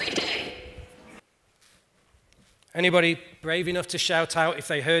every day. Anybody brave enough to shout out if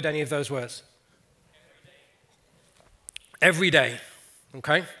they heard any of those words? Every day.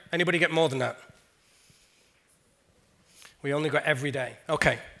 Okay? Anybody get more than that? We only got every day.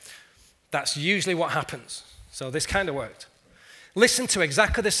 Okay. That's usually what happens. So this kind of worked. Listen to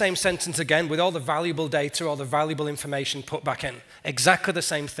exactly the same sentence again with all the valuable data, all the valuable information put back in. Exactly the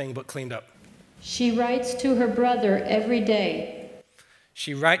same thing, but cleaned up. She writes to her brother every day.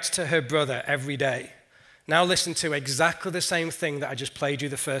 She writes to her brother every day. Now listen to exactly the same thing that I just played you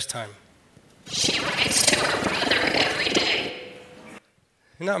the first time. She writes to her brother every day.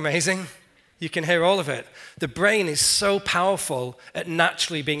 Isn't that amazing? You can hear all of it. The brain is so powerful at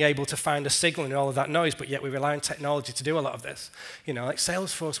naturally being able to find a signal in all of that noise, but yet we rely on technology to do a lot of this. You know, like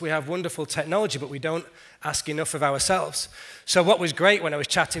Salesforce, we have wonderful technology, but we don't ask enough of ourselves. So what was great when I was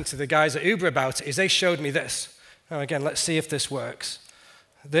chatting to the guys at Uber about it is they showed me this. Now again, let's see if this works.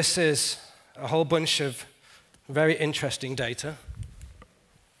 This is a whole bunch of very interesting data.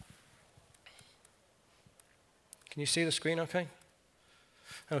 Can you see the screen okay?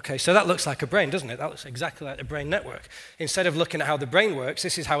 Okay, so that looks like a brain, doesn't it? That looks exactly like the brain network. Instead of looking at how the brain works,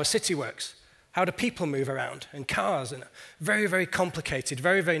 this is how a city works. How do people move around? And cars, and a very, very complicated,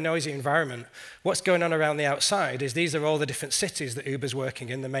 very, very noisy environment. What's going on around the outside is these are all the different cities that Uber's working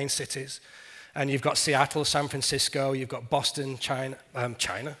in, the main cities. And you've got Seattle, San Francisco, you've got Boston, Chicago,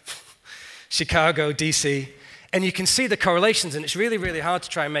 DC. And you can see the correlations, and it's really, really hard to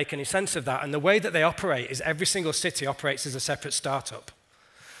try and make any sense of that. And the way that they operate is every single city operates as a separate startup.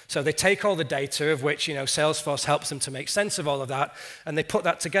 So they take all the data, of which Salesforce helps them to make sense of all of that, and they put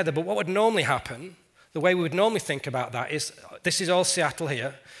that together. But what would normally happen, the way we would normally think about that is, this is all Seattle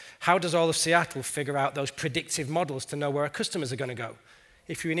here. How does all of Seattle figure out those predictive models to know where our customers are going to go?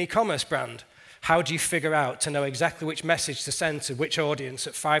 If you're an e-commerce brand, how do you figure out to know exactly which message to send to which audience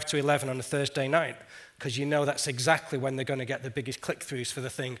at 5 to 11 on a Thursday night? Because you know that's exactly when they're going to get the biggest click-throughs for the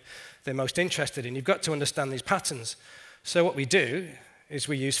thing they're most interested in. You've got to understand these patterns. So what we do is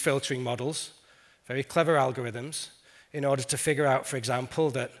we use filtering models, very clever algorithms, in order to figure out, for example,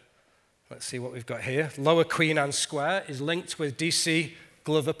 that, let's see what we've got here, Lower Queen Anne Square is linked with DC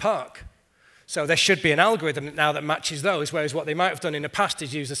Glover Park. So there should be an algorithm now that matches those, whereas what they might have done in the past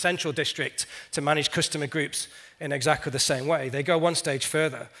is use a central district to manage customer groups in exactly the same way. They go one stage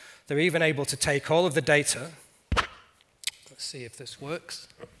further. They're even able to take all of the data. Let's see if this works.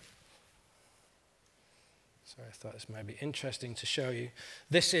 Sorry, I thought this might be interesting to show you.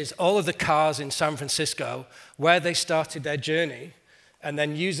 This is all of the cars in San Francisco, where they started their journey, and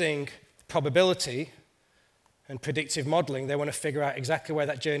then using probability and predictive modeling, they want to figure out exactly where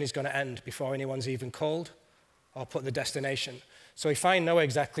that journey is going to end before anyone's even called or put the destination. So if I know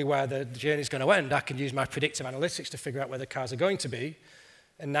exactly where the journey is going to end, I can use my predictive analytics to figure out where the cars are going to be,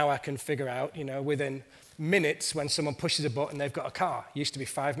 and now I can figure out, within minutes when someone pushes a button, they've got a car. It used to be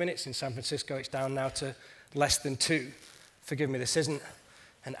 5 minutes in San Francisco. It's down now to less than 2. Forgive me, this isn't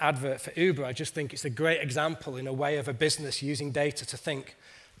an advert for Uber. I just think it's a great example in a way of a business using data to think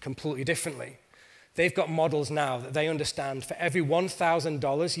completely differently. They've got models now that they understand for every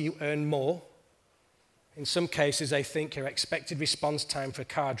 $1,000 you earn more. In some cases, they think your expected response time for a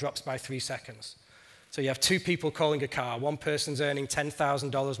car drops by 3 seconds. So you have 2 people calling a car. One person's earning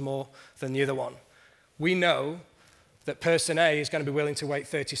 $10,000 more than the other one. We know that person A is going to be willing to wait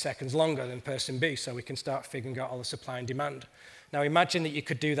 30 seconds longer than person B, so we can start figuring out all the supply and demand. Now imagine that you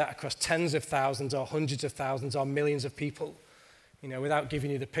could do that across tens of thousands or hundreds of thousands or millions of people, without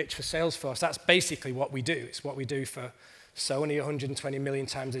giving you the pitch for Salesforce. That's basically what we do. It's what we do for Sony 120 million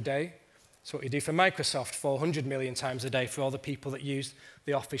times a day. It's what we do for Microsoft 400 million times a day for all the people that use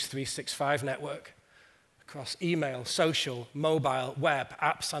the Office 365 network. across email, social, mobile, web,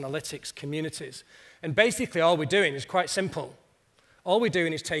 apps, analytics, communities. And basically all we're doing is quite simple. All we're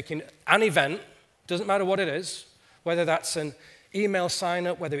doing is taking an event, doesn't matter what it is, whether that's an email sign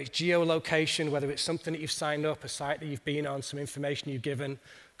up, whether it's geolocation, whether it's something that you've signed up, a site that you've been on, some information you've given,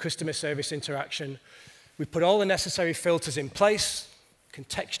 customer service interaction. We put all the necessary filters in place,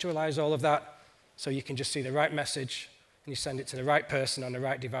 contextualize all of that, so you can just see the right message and you send it to the right person on the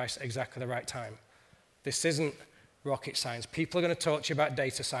right device at exactly the right time. This isn't rocket science. People are going to talk to you about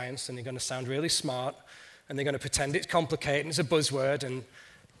data science, and they're going to sound really smart, and they're going to pretend it's complicated and it's a buzzword, and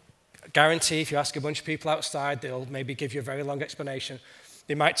I guarantee if you ask a bunch of people outside, they'll maybe give you a very long explanation.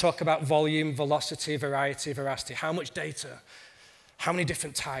 They might talk about volume, velocity, variety, veracity. How much data? How many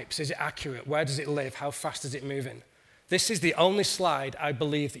different types? Is it accurate? Where does it live? How fast is it moving? This is the only slide I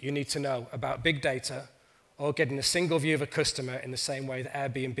believe that you need to know about big data or getting a single view of a customer in the same way that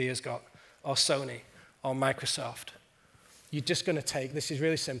Airbnb has got, or Sony, or Microsoft. You're just going to take, this is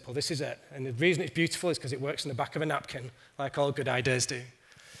really simple, this is it. And the reason it's beautiful is because it works in the back of a napkin, like all good ideas do.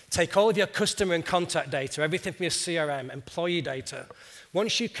 Take all of your customer and contact data, everything from your CRM, employee data.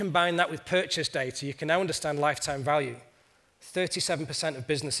 Once you combine that with purchase data, you can now understand lifetime value. 37% of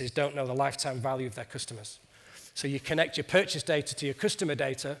businesses don't know the lifetime value of their customers. So you connect your purchase data to your customer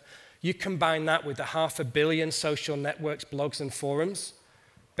data, you combine that with the 500 million social networks, blogs, and forums.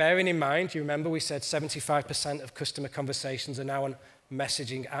 Bearing in mind, you remember we said 75% of customer conversations are now on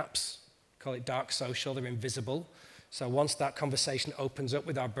messaging apps. Call it dark social, they're invisible. So once that conversation opens up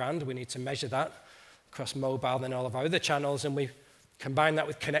with our brand, we need to measure that across mobile and all of our other channels, and we combine that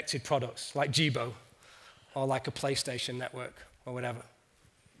with connected products like Jibo or like a PlayStation network or whatever.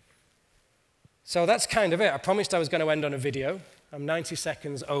 So that's kind of it. I promised I was going to end on a video. I'm 90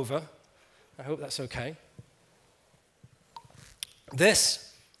 seconds over. I hope that's okay.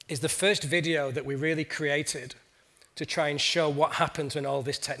 This is the first video that we really created to try and show what happens when all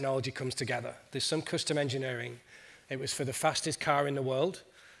this technology comes together. There's some custom engineering. It was for the fastest car in the world.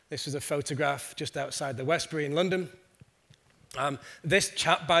 This was a photograph just outside the Westbury in London. This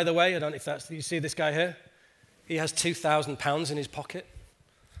chap, by the way, I don't know if that's, you see this guy here? He has £2,000 in his pocket.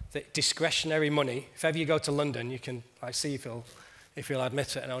 The discretionary money. If ever you go to London, you can see if you'll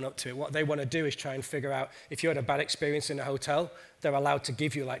admit it and own up to it. What they want to do is try and figure out, if you had a bad experience in a hotel, they're allowed to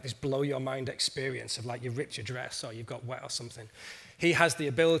give you like this blow your mind experience of like you ripped your dress or you've got wet or something. He has the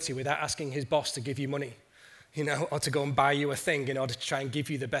ability, without asking his boss, to give you money, you know, or to go and buy you a thing in order to try and give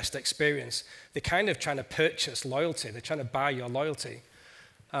you the best experience. They're kind of trying to purchase loyalty. They're trying to buy your loyalty.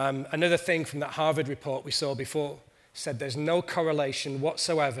 Another thing from that Harvard report we saw before said there's no correlation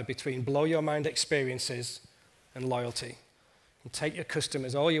whatsoever between blow your mind experiences and loyalty. You take your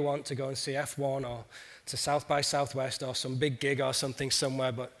customers all you want to go and see F1 or to South by Southwest or some big gig or something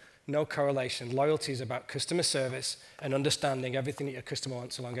somewhere, but no correlation. Loyalty is about customer service and understanding everything that your customer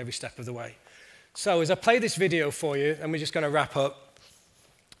wants along every step of the way. So as I play this video for you, and we're just going to wrap up,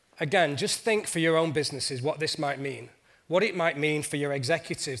 again, just think for your own businesses what this might mean. What it might mean for your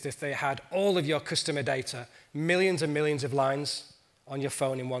executives if they had all of your customer data, millions and millions of lines on your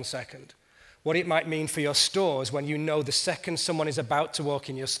phone in 1 second. What it might mean for your stores when you know the second someone is about to walk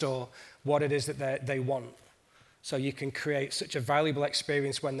in your store, what it is that they want. So you can create such a valuable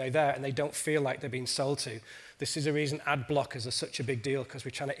experience when they're there and they don't feel like they're being sold to. This is the reason ad blockers are such a big deal, because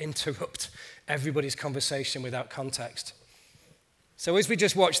we're trying to interrupt everybody's conversation without context. So as we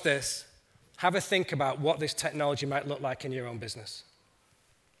just watch this, have a think about what this technology might look like in your own business.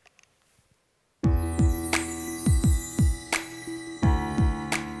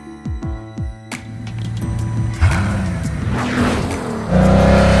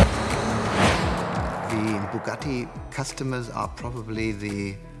 Bugatti customers are probably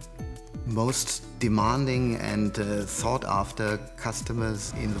the most demanding and sought-after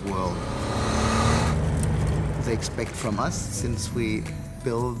customers in the world. They expect from us, since we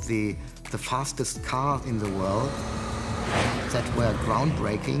build the fastest car in the world, that we're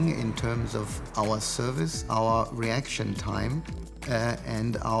groundbreaking in terms of our service, our reaction time,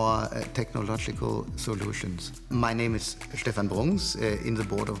 and our technological solutions. My name is Stefan Brungs. In the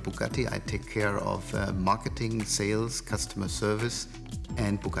board of Bugatti, I take care of marketing, sales, customer service,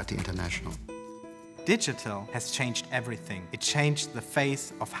 and Bugatti International. Digital has changed everything. It changed the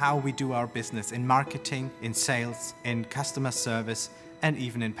face of how we do our business in marketing, in sales, in customer service, and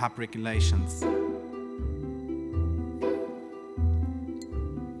even in public relations.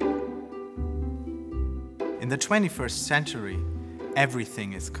 In the 21st century,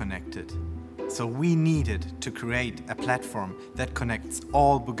 everything is connected. So we needed to create a platform that connects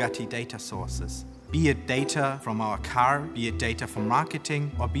all Bugatti data sources. Be it data from our car, be it data from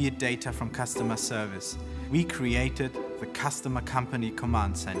marketing, or be it data from customer service. we created the Customer Company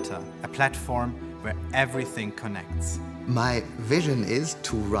Command Center, a platform where everything connects. My vision is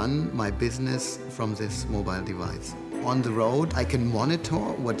to run my business from this mobile device. On the road, I can monitor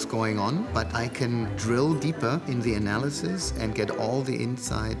what's going on, but I can drill deeper in the analysis and get all the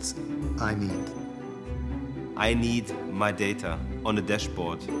insights I need. I need my data on a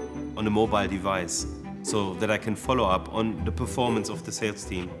dashboard, on a mobile device, so that I can follow up on the performance of the sales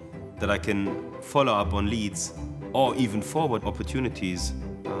team, that I can follow up on leads, or even forward opportunities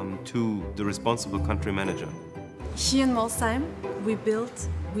to the responsible country manager. Here in Molsheim,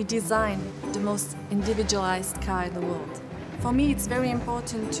 we design the most individualized car in the world. For me, it's very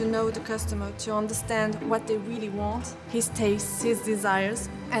important to know the customer, to understand what they really want, his tastes, his desires,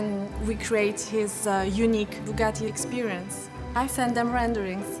 and we create his unique Bugatti experience. I send them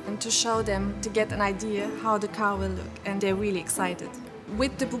renderings and to show them, to get an idea how the car will look, and they're really excited.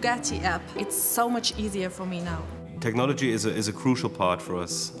 With the Bugatti app, it's so much easier for me now. Technology is a crucial part for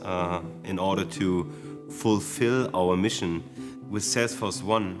us in order to fulfill our mission. With Salesforce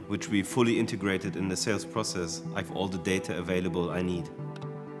One, which we fully integrated in the sales process, I have all the data available I need.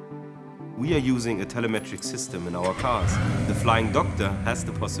 We are using a telemetric system in our cars. The Flying Doctor has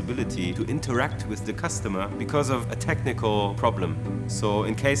the possibility to interact with the customer because of a technical problem. So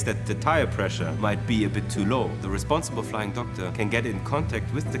in case that the tire pressure might be a bit too low, the responsible Flying Doctor can get in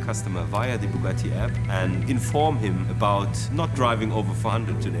contact with the customer via the Bugatti app and inform him about not driving over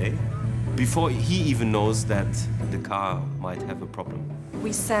 400 today, before he even knows that the car might have a problem.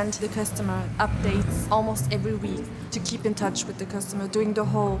 We send the customer updates almost every week to keep in touch with the customer during the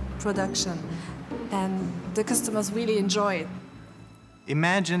whole production. And the customers really enjoy it.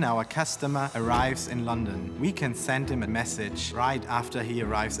 Imagine our customer arrives in London. We can send him a message right after he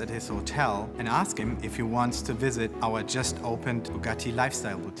arrives at his hotel and ask him if he wants to visit our just opened Bugatti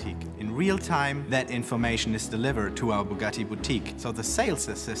Lifestyle Boutique. In real time, that information is delivered to our Bugatti boutique, so the sales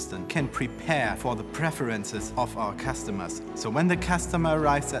assistant can prepare for the preferences of our customers. So when the customer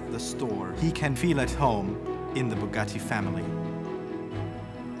arrives at the store, he can feel at home in the Bugatti family.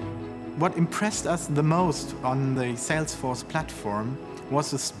 What impressed us the most on the Salesforce platform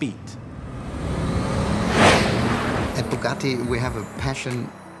was the speed. At Bugatti, we have a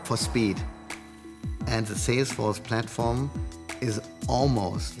passion for speed. And the Salesforce platform is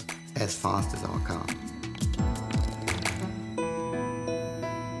almost as fast as our car.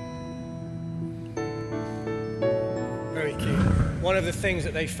 Very key. One of the things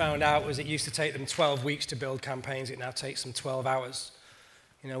that they found out was it used to take them 12 weeks to build campaigns. It now takes them 12 hours.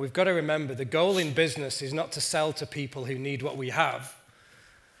 You know, we've got to remember the goal in business is not to sell to people who need what we have.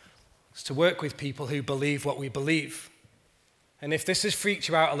 It's to work with people who believe what we believe. And if this has freaked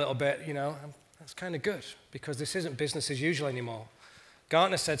you out a little bit, you know, that's kind of good, because this isn't business as usual anymore.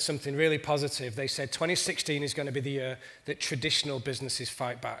 Gartner said something really positive. They said 2016 is going to be the year that traditional businesses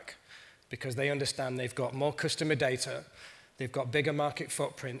fight back, because they understand they've got more customer data, they've got bigger market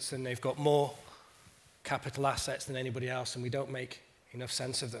footprints, and they've got more capital assets than anybody else, and we don't make enough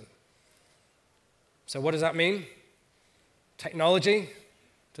sense of them. So what does that mean? Technology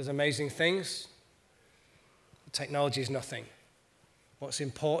does amazing things. Technology is nothing. What's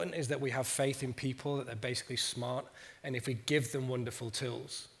important is that we have faith in people, that they're basically smart, and if we give them wonderful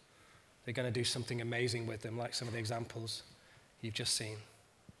tools, they're going to do something amazing with them, like some of the examples you've just seen.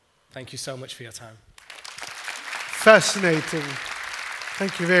 Thank you so much for your time. Fascinating.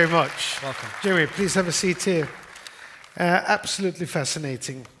 Thank you very much. Welcome. Jeremy, please have a seat here. Absolutely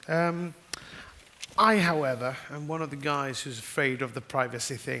fascinating. I, however, am one of the guys who's afraid of the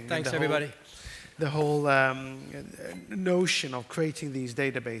privacy thing. Thanks, everybody. The whole notion of creating these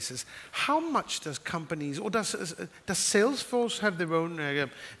databases. How much does companies, or does Salesforce have their own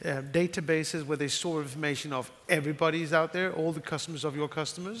databases where they store information of everybody's out there, all the customers of your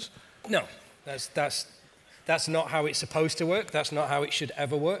customers? No, that's not how it's supposed to work. That's not how it should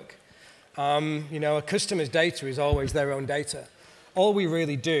ever work. You know, a customer's data is always their own data. All we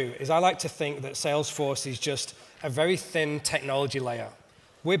really do is I like to think that Salesforce is just a very thin technology layer.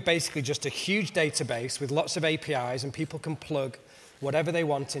 We're basically just a huge database with lots of APIs, and people can plug whatever they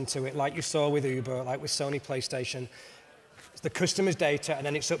want into it, like you saw with Uber, like with Sony PlayStation. It's the customer's data, and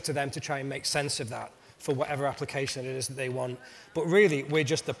then it's up to them to try and make sense of that for whatever application it is that they want. But really, we're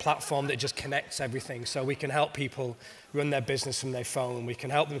just the platform that just connects everything, so we can help people run their business from their phone. We can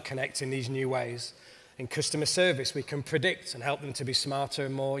help them connect in these new ways. In customer service, we can predict and help them to be smarter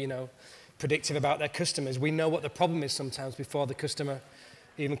and more, you know, predictive about their customers. We know what the problem is sometimes before the customer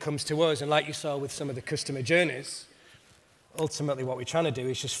even comes to us. And like you saw with some of the customer journeys, ultimately what we're trying to do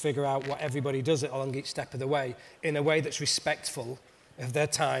is just figure out what everybody does along each step of the way in a way that's respectful of their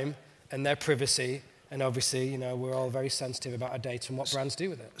time and their privacy And obviously, you know, we're all very sensitive about our data and what brands do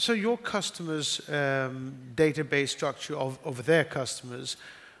with it. So your customers' database structure of their customers,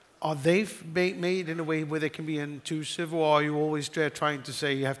 are they made in a way where they can be intrusive, or are you always there trying to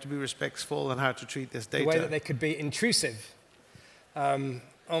say you have to be respectful and how to treat this data? The way that they could be intrusive.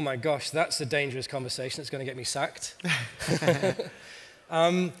 Oh my gosh, that's a dangerous conversation. It's going to get me sacked.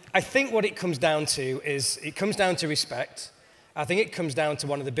 I think what it comes down to is, it comes down to respect. I think it comes down to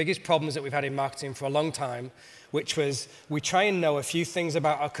one of the biggest problems that we've had in marketing for a long time, which was we try and know a few things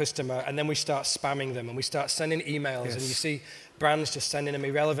about our customer and then we start spamming them and we start sending emails, and you see brands just sending them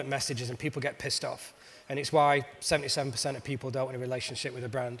irrelevant messages and people get pissed off. And it's why 77% of people don't want a relationship with a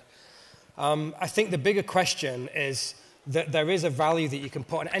brand. I think the bigger question is that there is a value that you can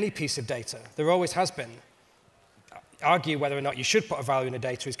put on any piece of data. There always has been. Argue whether or not you should put a value in the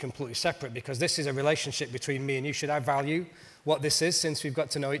data is completely separate, because this is a relationship between me and you. Should I value what this is since we've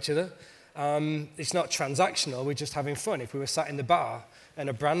got to know each other? It's not transactional, we're just having fun. If we were sat in the bar and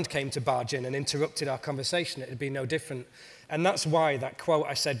a brand came to barge in and interrupted our conversation, it would be no different. And that's why that quote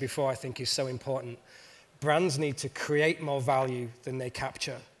I said before I think is so important. Brands need to create more value than they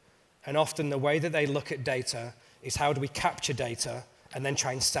capture. And often the way that they look at data is, how do we capture data and then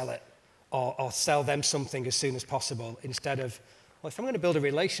try and sell it? Or sell them something as soon as possible, instead of, well, if I'm going to build a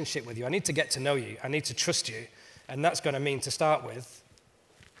relationship with you, I need to get to know you, I need to trust you, and that's going to mean, to start with,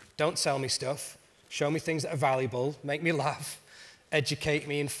 don't sell me stuff, show me things that are valuable, make me laugh, educate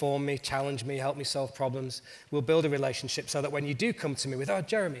me, inform me, challenge me, help me solve problems. We'll build a relationship so that when you do come to me with, oh,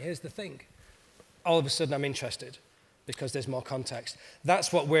 Jeremy, here's the thing, all of a sudden I'm interested, because there's more context.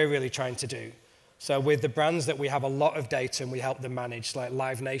 That's what we're really trying to do. So with the brands that we have a lot of data and we help them manage, like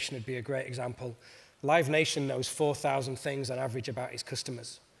Live Nation would be a great example. Live Nation knows 4,000 things on average about its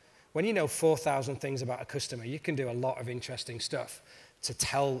customers. When you know 4,000 things about a customer, you can do a lot of interesting stuff to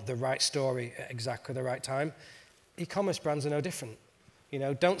tell the right story at exactly the right time. E-commerce brands are no different. You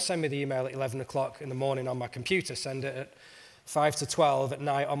know, don't send me the email at 11 o'clock in the morning on my computer. Send it at 5 to 12 at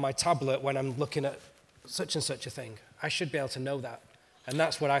night on my tablet when I'm looking at such and such a thing. I should be able to know that. And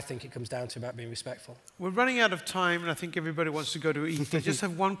that's what I think it comes down to, about being respectful. We're running out of time, and I think everybody wants to go to eat. I just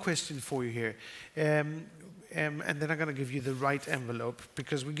have one question for you here. And then I'm going to give you the right envelope,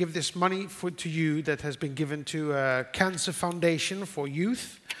 because we give this money to you that has been given to a cancer foundation for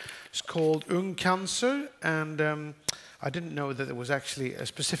youth. It's called Ung Cancer, and I didn't know that there was actually a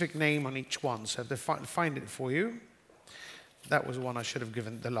specific name on each one, so I have to find it for you. That was one I should have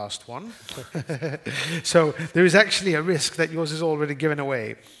given, the last one. So there is actually a risk that yours is already given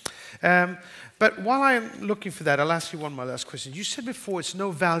away. But while I'm looking for that, I'll ask you one more last question. You said before it's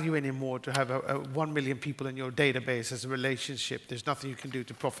no value anymore to have 1 million people in your database as a relationship. There's nothing you can do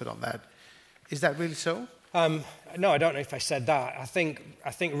to profit on that. Is that really so? No, I don't know if I said that. I think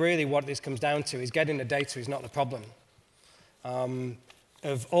really what this comes down to is getting the data is not the problem.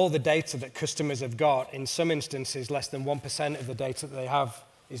 Of all the data that customers have got, in some instances, less than 1% of the data that they have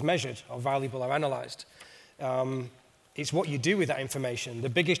is measured or valuable or analyzed. It's what you do with that information. The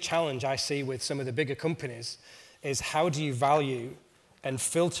biggest challenge I see with some of the bigger companies is, how do you value and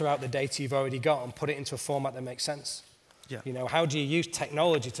filter out the data you've already got and put it into a format that makes sense? Yeah. You know, how do you use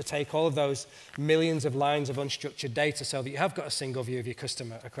technology to take all of those millions of lines of unstructured data so that you have got a single view of your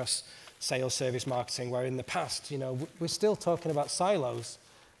customer across sales, service, marketing, where in the past, you know, we're still talking about silos.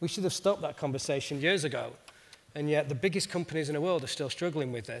 We should have stopped that conversation years ago. And yet the biggest companies in the world are still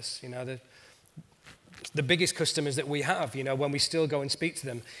struggling with this. You know, the biggest customers that we have, you know, when we still go and speak to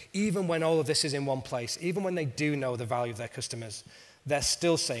them, even when all of this is in one place, even when they do know the value of their customers, they're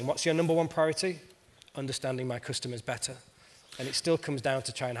still saying, what's your number one priority? Understanding my customers better. And it still comes down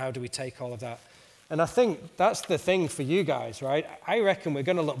to trying, how do we take all of that? And I think that's the thing for you guys, right? I reckon we're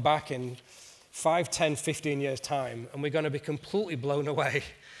going to look back in 5, 10, 15 years' time, and we're going to be completely blown away,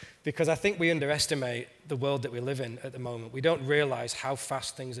 because I think we underestimate the world that we live in at the moment. We don't realize how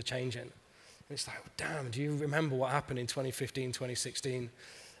fast things are changing. And it's like, oh, damn, do you remember what happened in 2015, 2016?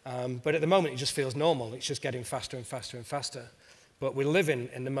 But at the moment, it just feels normal. It's just getting faster and faster and faster. But we live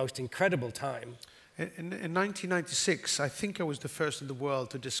in the most incredible time. In 1996, I think I was the first in the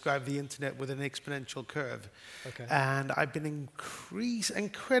world to describe the internet with an exponential curve. Okay. And I've been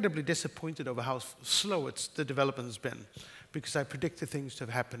incredibly disappointed over how slow the development has been, because I predicted things to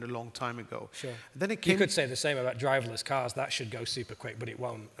have happened a long time ago. Sure. Then it came, you could say the same about driverless cars. That should go super quick, but it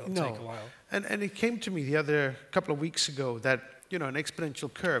won't. It'll take a while. And it came to me the other couple of weeks ago that, you know, an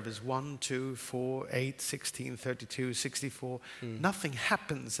exponential curve is 1, 2, 4, 8, 16, 32, 64. Nothing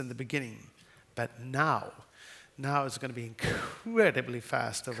happens in the beginning. But now it's going to be incredibly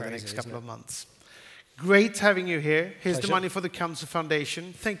fast over the next couple of months. Great having you here. Here's Pleasure. the money for the Cancer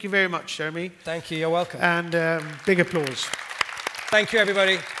Foundation. Thank you very much, Jeremy. Thank you. You're welcome. And big applause. Thank you,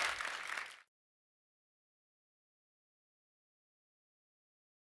 everybody.